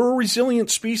can. We're a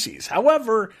resilient species.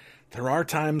 However, there are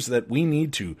times that we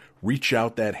need to reach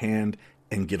out that hand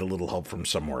and get a little help from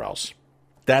somewhere else.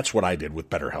 That's what I did with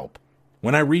BetterHelp.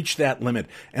 When I reached that limit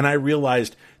and I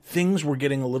realized things were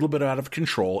getting a little bit out of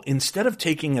control, instead of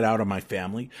taking it out on my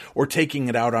family or taking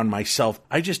it out on myself,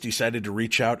 I just decided to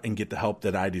reach out and get the help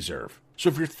that I deserve. So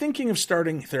if you're thinking of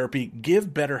starting therapy, give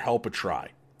BetterHelp a try.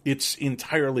 It's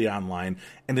entirely online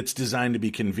and it's designed to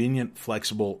be convenient,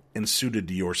 flexible, and suited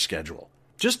to your schedule.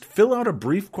 Just fill out a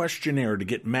brief questionnaire to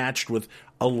get matched with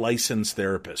a licensed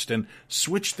therapist and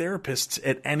switch therapists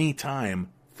at any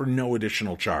time for no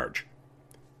additional charge.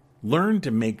 Learn to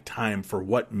make time for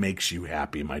what makes you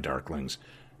happy, my darklings.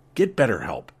 Get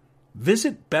BetterHelp.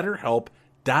 Visit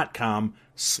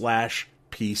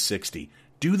BetterHelp.com/P60.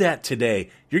 Do that today.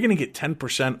 You're going to get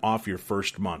 10% off your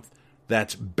first month.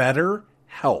 That's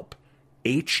BetterHelp,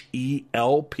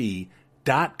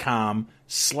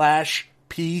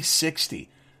 HELP.com/P60.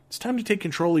 It's time to take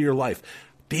control of your life.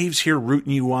 Dave's here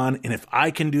rooting you on, and if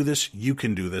I can do this, you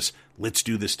can do this. Let's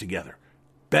do this together.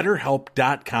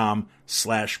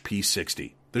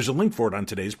 BetterHelp.com/P60. There's a link for it on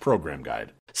today's program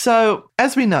guide. So,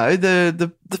 as we know,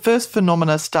 the first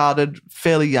phenomena started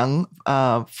fairly young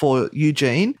for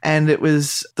Eugene, and it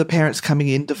was the parents coming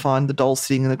in to find the doll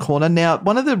sitting in the corner. Now,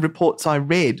 one of the reports I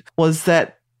read was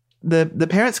that the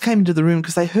parents came into the room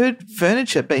because they heard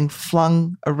furniture being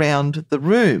flung around the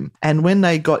room. And when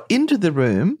they got into the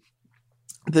room,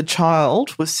 the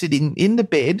child was sitting in the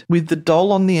bed with the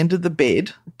doll on the end of the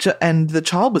bed, and the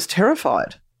child was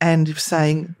terrified and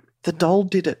saying, "The doll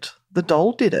did it. The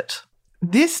doll did it."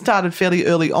 This started fairly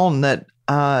early on that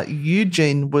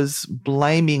Eugene was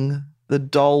blaming the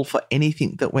doll for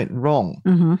anything that went wrong.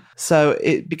 Mm-hmm. So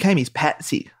it became his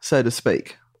patsy, so to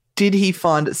speak. Did he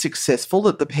find it successful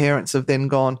that the parents have then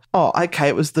gone, "Oh, okay,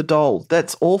 it was the doll.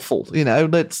 That's awful.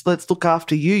 Let's look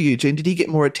after you, Eugene." Did he get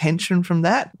more attention from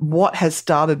that? What has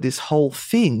started this whole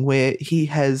thing where he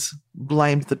has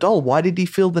blamed the doll? Why did he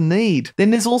feel the need?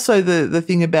 Then there's also the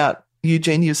thing about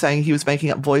Eugene, you were saying he was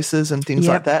making up voices and things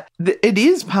like that. It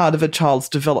is part of a child's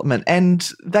development, and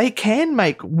they can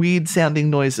make weird sounding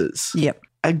noises. Yep.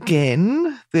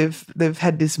 Again, they've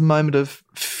had this moment of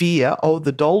fear. Oh,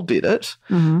 the doll did it.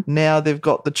 Mm-hmm. Now they've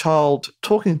got the child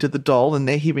talking to the doll and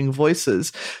they're hearing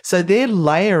voices. So they're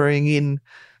layering in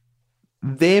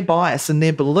their bias and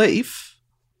their belief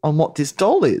on what this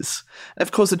doll is. And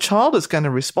of course, a child is going to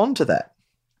respond to that.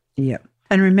 Yep.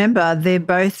 And remember, they're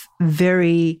both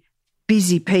very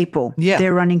busy people. Yeah.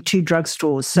 They're running 2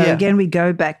 drugstores. So again, we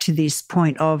go back to this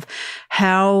point of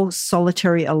how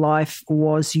solitary a life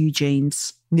was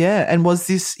Eugene's. Yeah, and was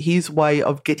this his way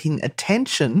of getting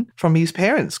attention from his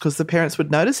parents? Because the parents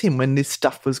would notice him when this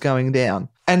stuff was going down.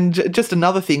 And just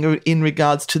another thing in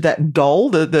regards to that doll,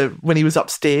 when he was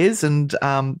upstairs and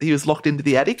he was locked into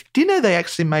the attic, do you know they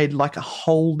actually made like a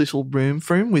whole little room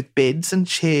for him with beds and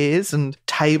chairs and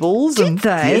tables? Did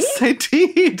they? Yes, they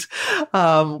did.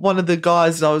 One of the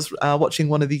guys, I was watching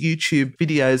one of the YouTube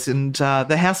videos, and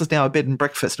the house is now a bed and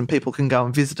breakfast and people can go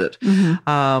and visit it.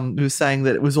 Mm-hmm. He was saying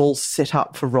that it was all set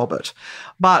up for Robert.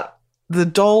 But the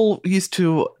doll used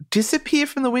to disappear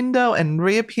from the window and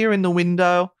reappear in the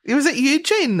window. It was that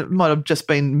Eugene might have just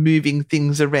been moving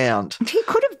things around. He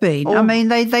could have been. I mean,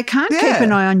 they can't keep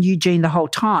an eye on Eugene the whole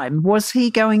time. Was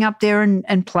he going up there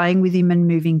and playing with him and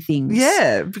moving things?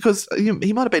 Yeah, because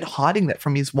he might have been hiding that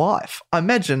from his wife. I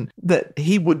imagine that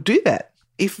he would do that.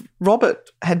 If Robert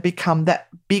had become that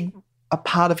big a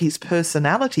part of his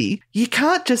personality, you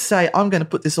can't just say, "I'm going to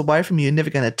put this away from you and never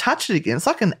going to touch it again." It's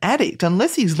like an addict.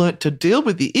 Unless he's learnt to deal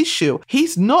with the issue,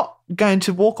 he's not going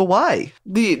to walk away.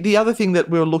 The other thing that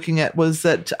we were looking at was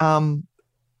that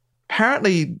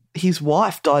apparently his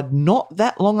wife died not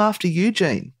that long after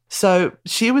Eugene. So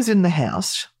she was in the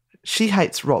house. She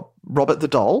hates Robert the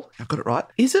doll. I got it right.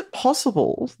 Is it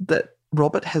possible that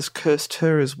Robert has cursed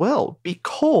her as well?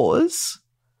 Because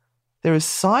there are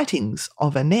sightings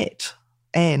of Annette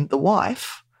and the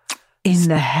wife in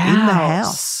the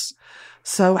house.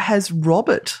 So has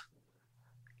Robert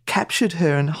captured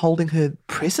her and holding her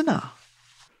prisoner?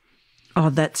 Oh,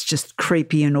 that's just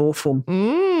creepy and awful.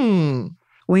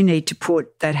 We need to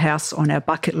put that house on our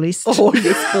bucket list. Oh,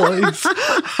 yes, please.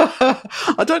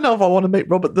 I don't know if I want to meet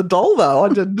Robert the doll, though.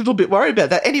 I'm a little bit worried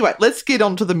about that. Anyway, let's get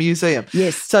on to the museum.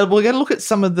 Yes. So we're going to look at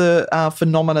some of the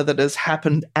phenomena that has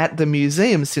happened at the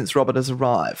museum since Robert has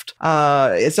arrived.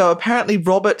 So apparently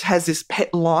Robert has this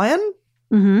pet lion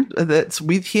that's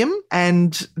with him,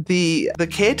 and the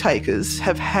caretakers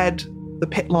have had the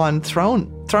pet lion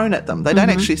thrown at them. They don't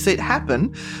actually see it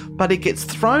happen, but it gets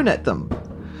thrown at them.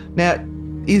 Now,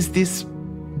 is this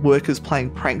workers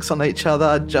playing pranks on each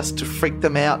other just to freak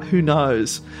them out? Who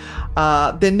knows?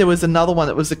 Then there was another one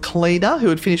that was a cleaner who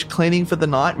had finished cleaning for the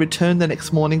night, returned the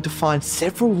next morning to find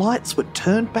several lights were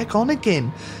turned back on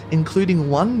again,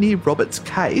 including one near Robert's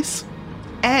case,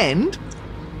 and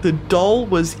the doll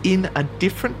was in a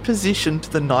different position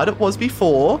to the night it was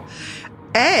before,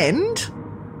 and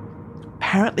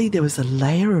apparently there was a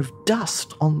layer of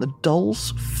dust on the doll's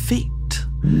feet.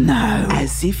 No.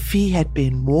 As if he had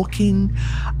been walking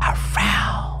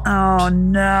around. Oh,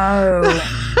 no.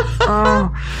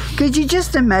 Oh, could you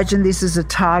just imagine this as a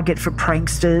target for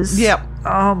pranksters? Yep.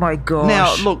 Oh, my gosh.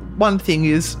 Now, look, one thing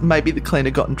is maybe the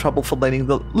cleaner got in trouble for leaving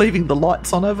the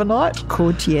lights on overnight.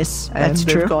 Could, yes, And that's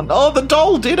they've true. gone, "Oh, the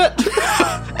doll did it."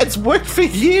 It's worked for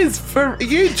years for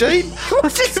Eugene.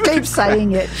 Just keep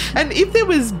saying it. And if there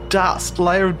was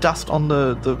layer of dust on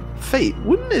the feet,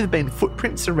 wouldn't there have been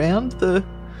footprints around the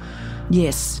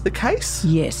Yes. case?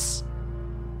 Yes.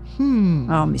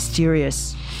 Oh,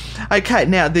 mysterious. Okay,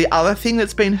 now the other thing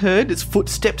that's been heard is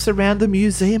footsteps around the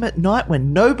museum at night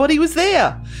when nobody was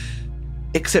there,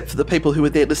 except for the people who were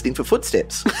there listening for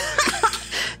footsteps.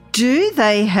 Do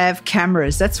they have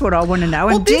cameras? That's what I want to know.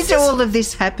 Well, and did all of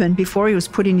this happen before he was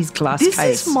put in his glass case?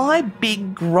 This is my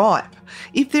big gripe.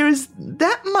 If there is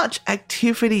that much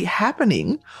activity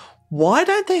happening, why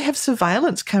don't they have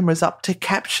surveillance cameras up to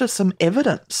capture some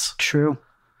evidence? True.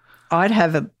 I'd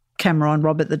have a camera on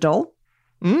Robert the doll.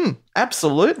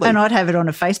 Absolutely. And I'd have it on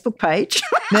a Facebook page.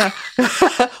 Now,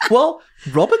 well,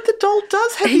 Robert the doll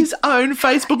does have his own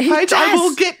Facebook page. I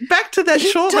will get back to that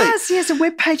shortly. He does. He has a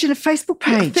web page and a Facebook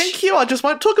page. Thank you. I just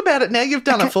won't talk about it now. You've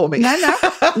done it for me. No.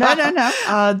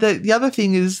 The other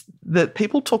thing is that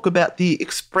people talk about the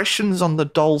expressions on the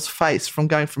doll's face from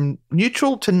going from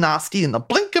neutral to nasty in the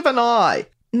blink of an eye.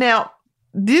 Now,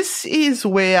 this is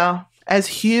where, as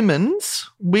humans,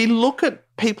 we look at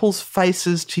people's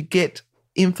faces to get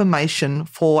information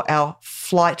for our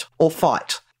flight or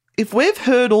fight. If we've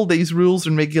heard all these rules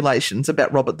and regulations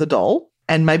about Robert the doll,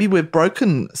 and maybe we've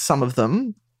broken some of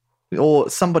them, or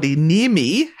somebody near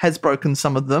me has broken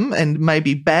some of them and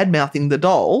maybe bad-mouthing the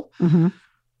doll,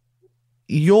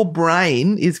 your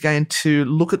brain is going to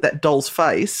look at that doll's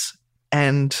face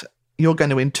and you're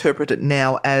going to interpret it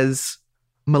now as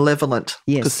malevolent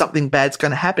because something bad's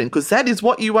going to happen, because that is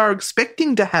what you are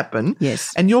expecting to happen.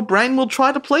 Yes. And your brain will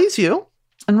try to please you.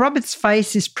 And Robert's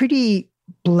face is pretty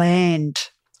bland.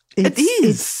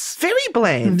 It's very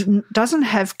bland. It doesn't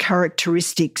have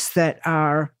characteristics that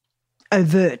are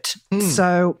overt.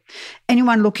 So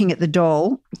anyone looking at the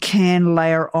doll can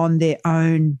layer on their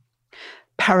own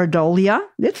pareidolia.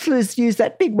 Let's use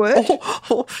that big word.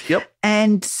 Yep.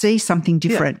 And see something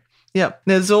different. Yeah.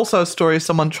 There's also a story of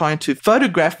someone trying to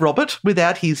photograph Robert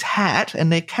without his hat,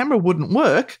 and their camera wouldn't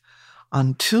work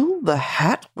until the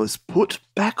hat was put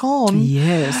back on.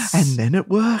 Yes. And then it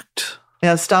worked.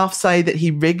 Now, staff say that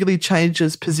he regularly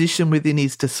changes position within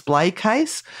his display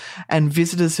case, and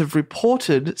visitors have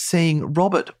reported seeing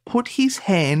Robert put his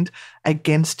hand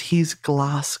against his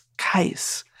glass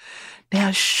case.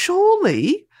 Now,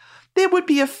 surely there would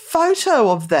be a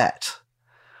photo of that.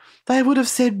 They would have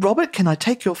said, Robert, can I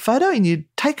take your photo? And you'd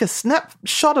take a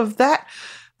snapshot of that,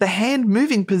 the hand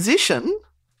moving position.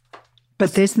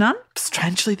 But there's none?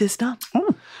 Strangely, there's none.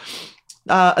 Oh.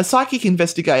 A psychic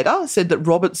investigator said that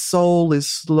Robert's soul is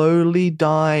slowly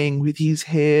dying with his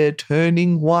hair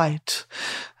turning white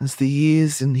as the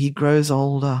years and he grows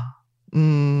older.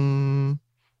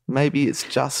 Maybe it's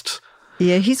just...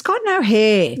 Yeah, he's got no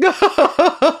hair.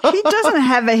 He doesn't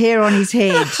have a hair on his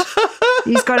head.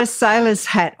 He's got a sailor's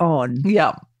hat on.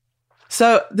 Yeah.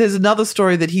 So there's another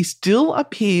story that he still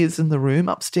appears in the room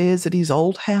upstairs at his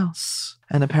old house.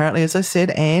 And apparently, as I said,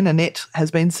 Annette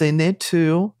has been seen there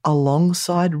too,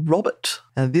 alongside Robert.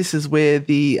 And this is where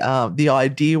the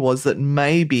idea was that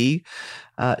maybe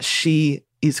she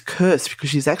is cursed because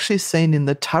she's actually seen in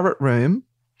the turret room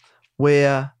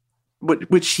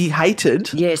which she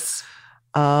hated. Yes.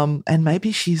 And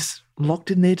maybe she's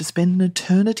locked in there to spend an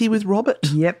eternity with Robert.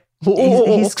 Yep.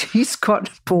 He's got,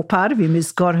 poor part of him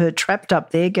has got her trapped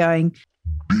up there going,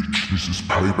 Bitch, this is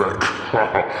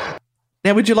payback.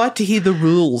 Now, would you like to hear the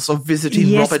rules of visiting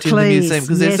Yes, Robert please. in the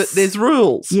museum? Because there's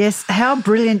rules. Yes. How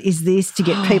brilliant is this to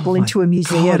get people into a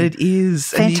museum? God, it is.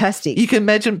 Fantastic. You can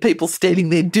imagine people standing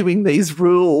there doing these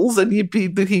rules and you'd be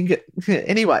looking at...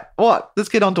 Anyway, all right, let's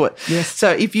get on to it. Yes.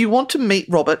 So if you want to meet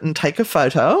Robert and take a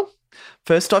photo,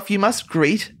 first off, you must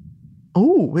greet...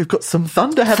 Oh, we've got some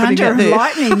thunder happening out there. Thunder and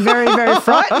lightning, very, very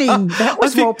frightening. That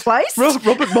was well placed.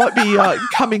 Robert might be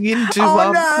coming in to no.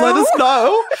 let us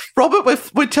know. Robert,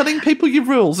 we're telling people your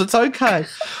rules. It's okay.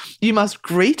 You must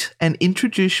greet and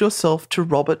introduce yourself to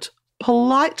Robert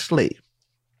politely.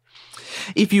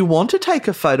 If you want to take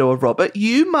a photo of Robert,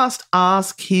 you must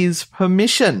ask his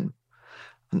permission.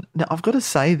 Now, I've got to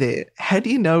say there, how do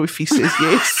you know if he says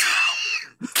yes?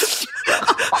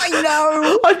 I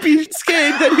know. I'd be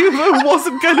scared that it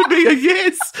wasn't going to be a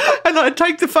yes, and I'd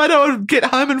take the photo and get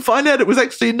home and find out it was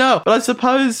actually a no. But I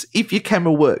suppose if your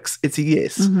camera works, it's a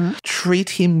yes. Mm-hmm.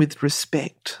 Treat him with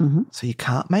respect. Mm-hmm. So you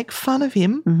can't make fun of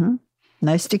him. Mm-hmm.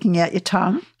 No sticking out your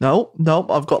tongue. No,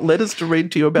 I've got letters to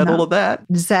read to you about all of that.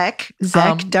 Zach,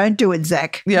 don't do it,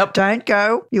 Zach. Yep. Don't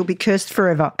go. You'll be cursed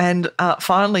forever. And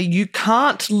finally, you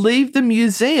can't leave the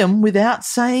museum without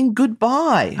saying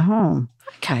goodbye. Oh,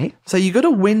 okay. So you got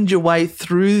to wend your way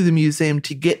through the museum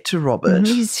to get to Robert.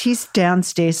 He's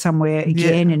downstairs somewhere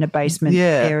again in a basement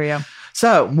area.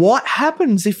 So what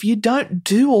happens if you don't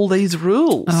do all these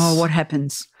rules? Oh, what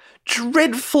happens?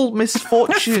 dreadful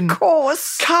misfortune. Of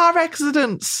course. Car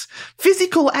accidents,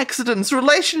 physical accidents,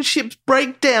 relationships,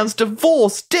 breakdowns,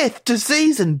 divorce, death,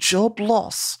 disease, and job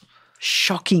loss.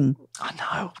 Shocking. I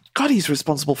know. God, he's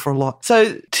responsible for a lot.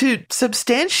 So to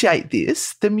substantiate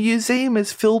this, the museum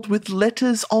is filled with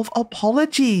letters of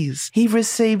apologies. He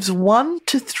receives 1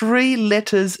 to 3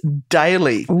 letters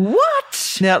daily.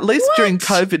 What? Now, at least during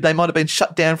COVID, they might have been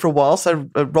shut down for a while, so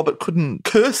Robert couldn't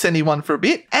curse anyone for a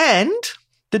bit. And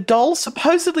the doll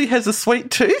supposedly has a sweet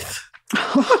tooth.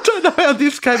 I don't know how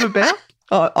this came about.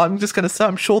 I'm just going to say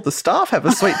I'm sure the staff have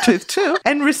a sweet tooth too,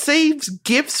 and receives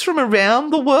gifts from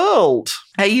around the world.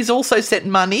 He's also sent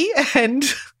money and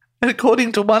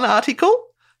according to one article,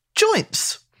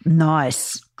 joints.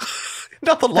 Nice.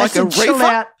 Nothing like a chill refund.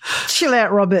 out. Chill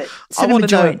out, Robert. I want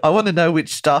to know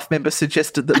which staff member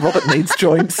suggested that Robert needs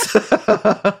joints.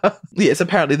 Yes,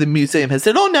 apparently the museum has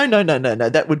said, oh, no,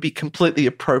 that would be completely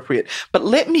appropriate. But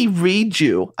let me read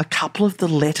you a couple of the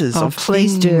letters of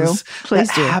please things do. that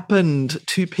happened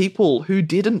to people who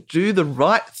didn't do the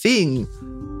right thing.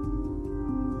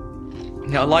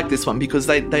 Now, I like this one because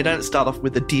they don't start off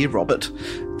with a dear Robert.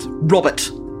 It's Robert.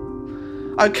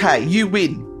 Okay, you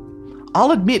win.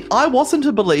 I'll admit I wasn't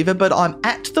a believer, but I'm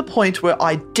at the point where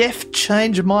I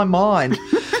change my mind.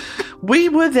 We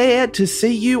were there to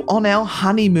see you on our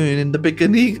honeymoon in the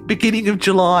beginning of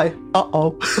July.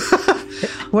 Uh-oh.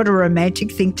 What a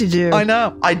romantic thing to do. I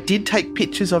know. I did take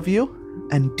pictures of you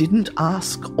and didn't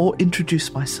ask or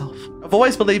introduce myself. I've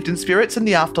always believed in spirits and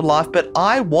the afterlife, but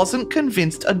I wasn't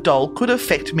convinced a doll could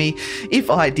affect me if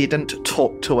I didn't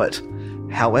talk to it.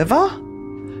 However,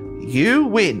 you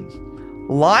win.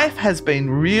 Life has been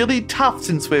really tough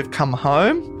since we've come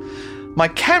home. My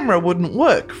camera wouldn't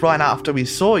work right after we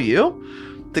saw you.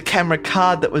 The camera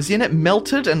card that was in it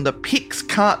melted and the pics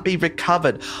can't be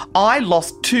recovered. I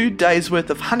lost 2 days' worth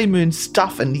of honeymoon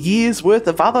stuff and years' worth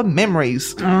of other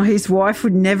memories. Oh, his wife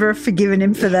would never have forgiven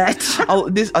him for that.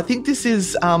 I think this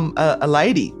is a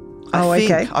lady.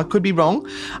 Okay. I could be wrong.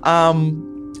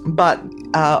 But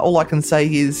all I can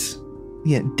say is,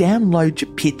 download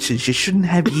your pictures. You shouldn't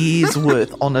have years'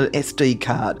 worth on an SD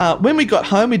card. When we got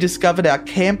home, we discovered our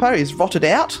camper is rotted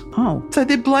out. Oh. So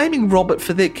they're blaming Robert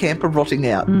for their camper rotting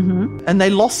out. Mm-hmm. And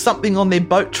they lost something on their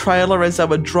boat trailer as they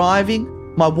were driving.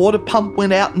 My water pump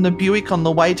went out in the Buick on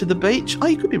the way to the beach. Oh,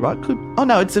 you could be right. Oh,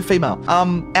 no, it's a female.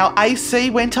 Our AC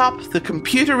went up. The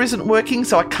computer isn't working,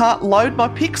 so I can't load my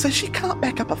pics, so she can't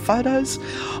back up her photos.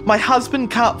 My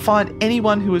husband can't find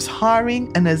anyone who is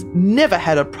hiring and has never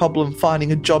had a problem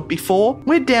finding a job before.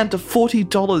 We're down to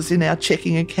 $40 in our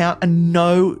checking account and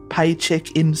no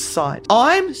paycheck in sight.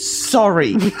 I'm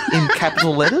sorry, in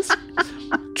capital letters.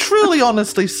 Truly,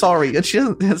 honestly sorry. And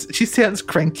she sounds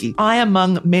cranky. I,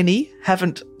 among many,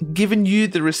 haven't given you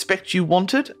the respect you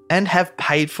wanted and have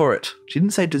paid for it. She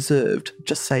didn't say deserved,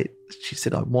 she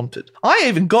said I wanted. I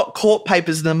even got court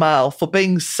papers in the mail for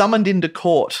being summoned into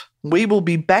court. We will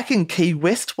be back in Key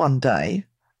West one day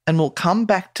and we'll come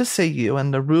back to see you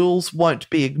and the rules won't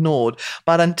be ignored.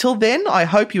 But until then, I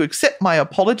hope you accept my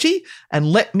apology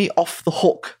and let me off the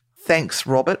hook. Thanks,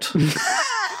 Robert.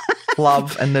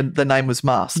 Love, and the name was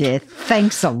masked. Yeah,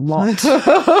 thanks a lot.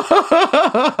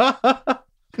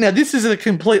 Now, this is a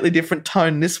completely different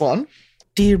tone, this one.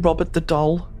 Dear Robert the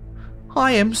doll,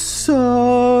 I am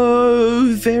so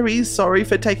very sorry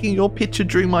for taking your picture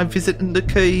during my visit in the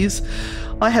Keys.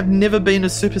 I have never been a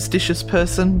superstitious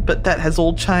person, but that has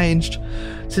all changed.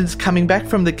 Since coming back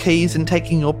from the Keys and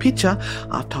taking your picture,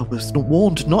 after I was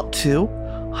warned not to,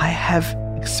 I have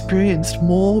experienced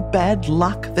more bad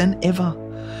luck than ever.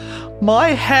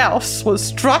 My house was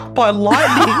struck by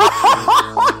lightning.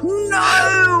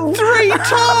 No! 3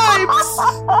 times!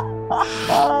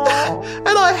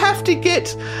 And I have to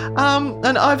get,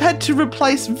 and I've had to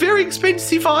replace very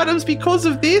expensive items because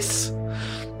of this.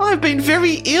 I've been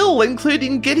very ill,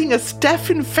 including getting a staph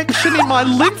infection in my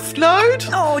lymph node.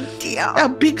 Oh, dear. Our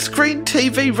big screen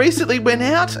TV recently went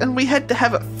out and we had to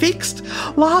have it fixed.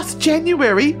 Last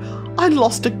January, I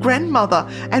lost a grandmother,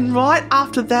 and right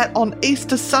after that, on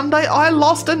Easter Sunday, I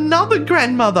lost another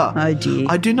grandmother. Oh, dear.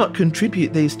 I do not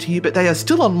contribute these to you, but they are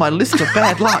still on my list of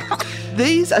bad luck.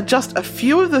 These are just a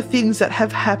few of the things that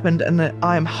have happened, and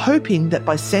I am hoping that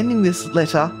by sending this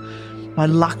letter, my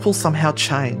luck will somehow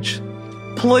change.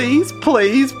 Please,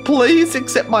 please, please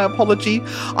accept my apology.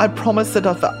 I promise that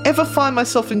if I ever find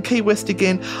myself in Key West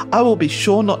again, I will be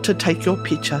sure not to take your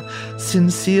picture.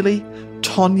 Sincerely,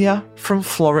 Tonya from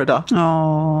Florida.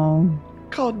 Oh.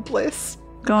 God bless.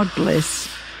 God bless.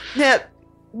 Now,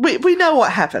 we know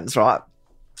what happens, right?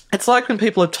 It's like when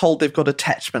people are told they've got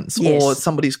attachments Yes. or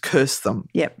somebody's cursed them.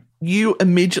 Yep. you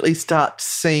immediately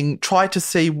try to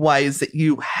see ways that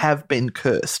you have been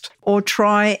cursed. Or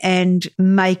try and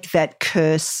make that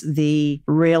curse the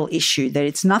real issue, that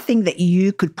it's nothing that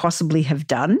you could possibly have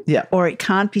done, or it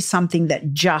can't be something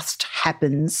that just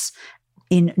happens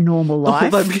in normal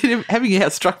life. Although having your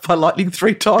house struck by lightning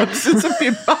 3 times is a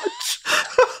bit much.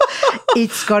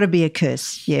 It's got to be a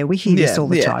curse. Yeah, we hear this all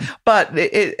the time. But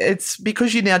it's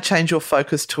because you now change your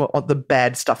focus to the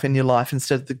bad stuff in your life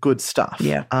instead of the good stuff.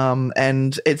 Yeah.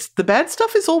 And it's the bad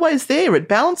stuff is always there. It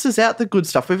balances out the good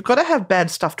stuff. We've got to have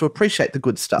bad stuff to appreciate the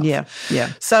good stuff. Yeah,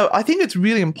 yeah. So I think it's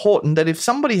really important that if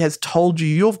somebody has told you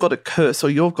you've got a curse or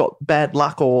you've got bad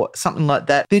luck or something like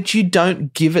that, that you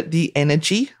don't give it the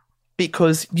energy,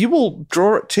 because you will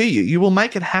draw it to you. You will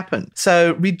make it happen.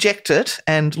 So reject it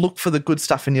and look for the good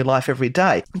stuff in your life every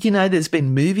day. You know, there's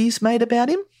been movies made about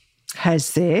him.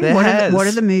 Has there? There What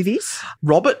are the movies?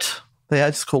 Robert. They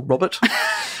are just called Robert.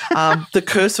 The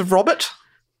Curse of Robert.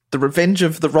 The Revenge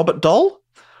of the Robert Doll.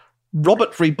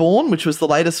 Robert Reborn, which was the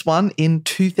latest one in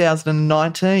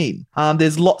 2019.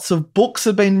 There's lots of books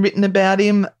have been written about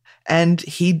him, and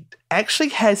he actually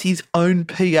has his own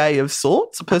PA of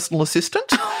sorts, a personal assistant,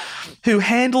 who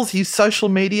handles his social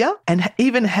media and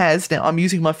even has, now I'm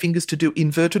using my fingers to do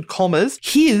inverted commas,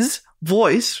 his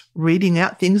voice reading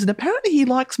out things, and apparently he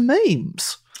likes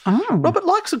memes. Oh. Robert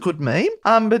likes a good meme,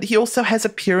 but he also has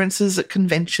appearances at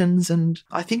conventions, and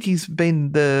I think he's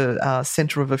been the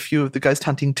centre of a few of the ghost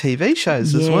hunting TV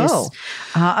shows as well.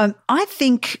 I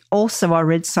think also I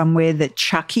read somewhere that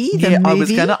Chucky, the movie... I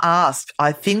was going to ask.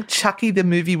 I think Chucky, the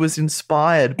movie, was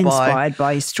inspired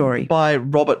by his story. By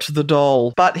Robert the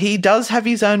Doll. But he does have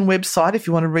his own website if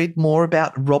you want to read more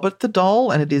about Robert the Doll,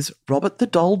 and it is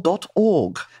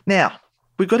robertthedoll.org. Now,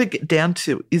 we've got to get down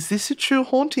to, is this a true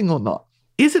haunting or not?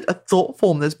 Is it a thought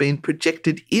form that's been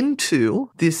projected into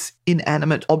this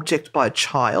inanimate object by a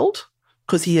child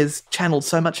because he has channeled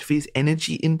so much of his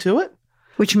energy into it?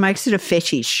 Which makes it a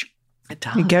fetish. It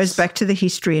does. It goes back to the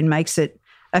history and makes it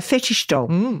a fetish doll.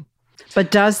 Mm. But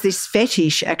does this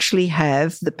fetish actually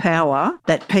have the power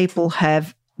that people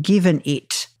have given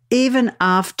it? Even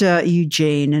after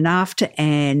Eugene and after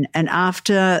Anne and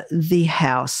after the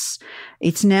house,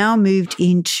 it's now moved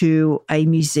into a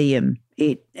museum.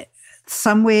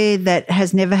 Somewhere that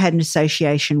has never had an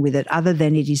association with it other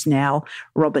than it is now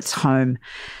Robert's home.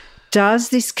 Does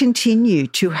this continue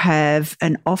to have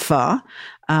an offer,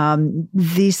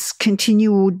 this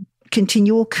continual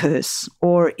curse,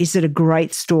 or is it a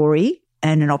great story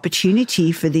and an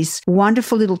opportunity for this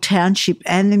wonderful little township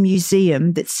and the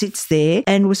museum that sits there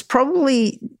and was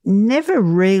probably never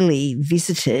really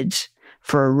visited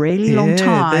for a really long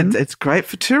time. It's great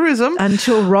for tourism.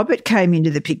 Until Robert came into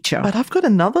the picture. But I've got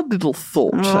another little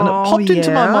thought, and it popped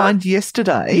into my mind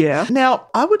yesterday. Yeah. Now,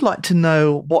 I would like to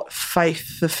know what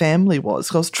faith the family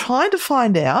was. I was trying to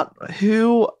find out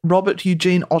who Robert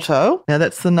Eugene Otto, now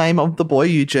that's the name of the boy,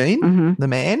 Eugene, the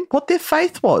man, what their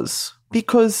faith was.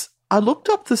 Because I looked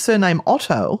up the surname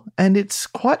Otto, and it's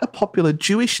quite a popular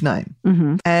Jewish name.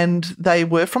 And they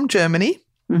were from Germany.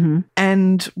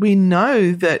 And we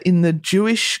know that in the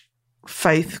Jewish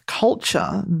faith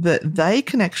culture that they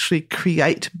can actually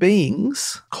create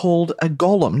beings called a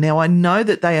golem. Now, I know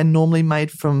that they are normally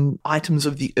made from items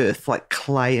of the earth like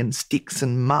clay and sticks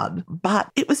and mud, but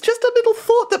it was just a little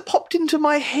thought that popped into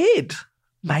my head.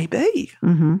 Maybe.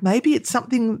 Maybe it's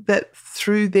something that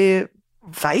through their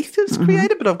faith is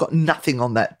created, but I've got nothing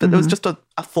on that. But there was just a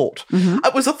thought.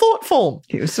 It was a thought form.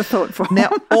 It was a thought form. Now,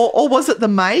 or was it the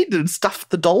maid that stuffed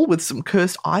the doll with some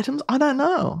cursed items? I don't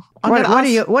know. What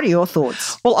are your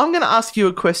thoughts? Well, I'm going to ask you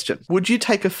a question. Would you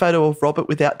take a photo of Robert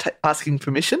without asking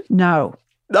permission? No.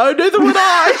 No, neither would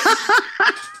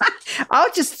I.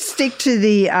 I'll just stick to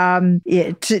the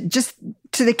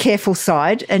to the careful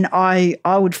side, and I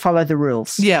would follow the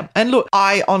rules. Yeah, and look,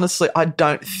 I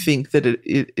don't think that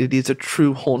it is a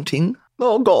true haunting.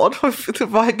 Oh God,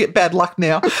 if I get bad luck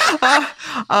now.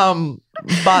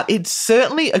 But it's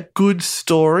certainly a good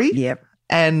story. Yep.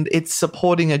 And it's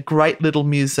supporting a great little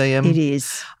museum. It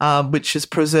is. Which is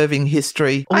preserving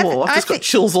history. Oh, I've just got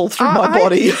chills all through my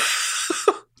body.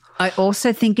 I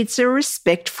also think it's a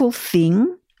respectful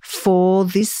thing for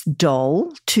this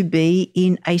doll to be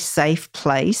in a safe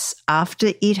place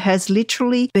after it has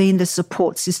literally been the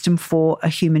support system for a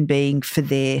human being for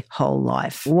their whole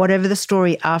life. Whatever the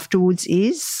story afterwards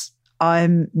is,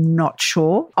 I'm not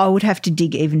sure. I would have to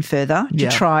dig even further to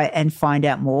try and find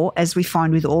out more, as we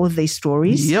find with all of these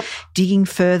stories. Yep. Digging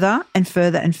further and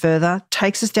further and further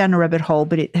takes us down a rabbit hole,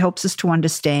 but it helps us to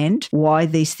understand why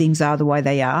these things are the way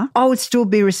they are. I would still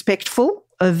be respectful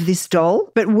of this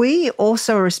doll, but we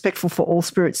also are respectful for all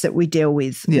spirits that we deal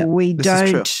with. Yeah, we this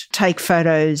is don't take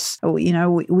photos. You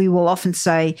know, we will often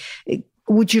say,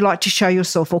 would you like to show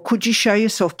yourself, or could you show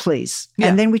yourself, please? Yeah.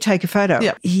 And then we take a photo.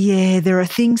 Yeah. Yeah, there are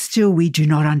things still we do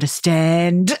not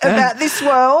understand about this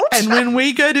world. And when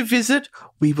we go to visit,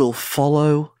 we will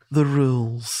follow the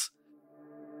rules.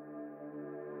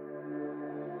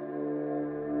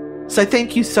 So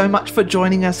thank you so much for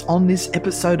joining us on this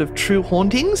episode of True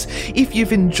Hauntings. If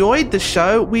you've enjoyed the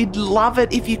show, we'd love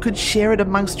it if you could share it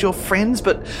amongst your friends,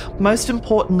 but most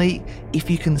importantly, if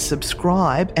you can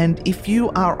subscribe, and if you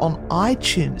are on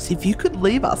iTunes, if you could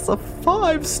leave us a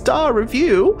 5-star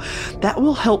review, that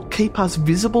will help keep us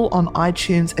visible on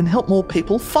iTunes and help more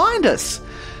people find us.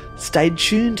 Stay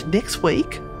tuned next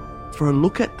week for a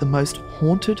look at the most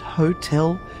haunted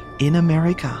hotel in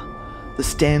America, the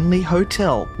Stanley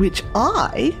Hotel, which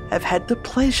I have had the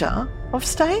pleasure of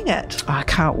staying at. I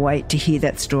can't wait to hear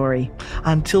that story.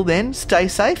 Until then, stay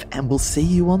safe and we'll see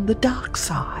you on the dark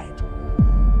side.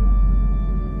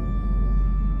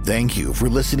 Thank you for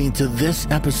listening to this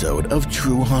episode of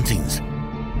True Hauntings.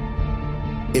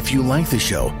 If you like the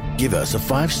show, give us a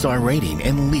 5-star rating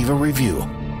and leave a review.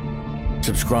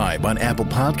 Subscribe on Apple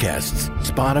Podcasts,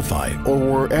 Spotify, or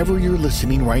wherever you're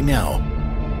listening right now.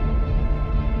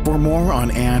 For more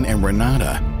on Anne and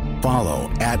Renata,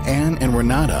 follow @Anne and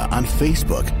Renata on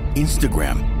Facebook,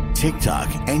 Instagram,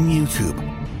 TikTok, and YouTube.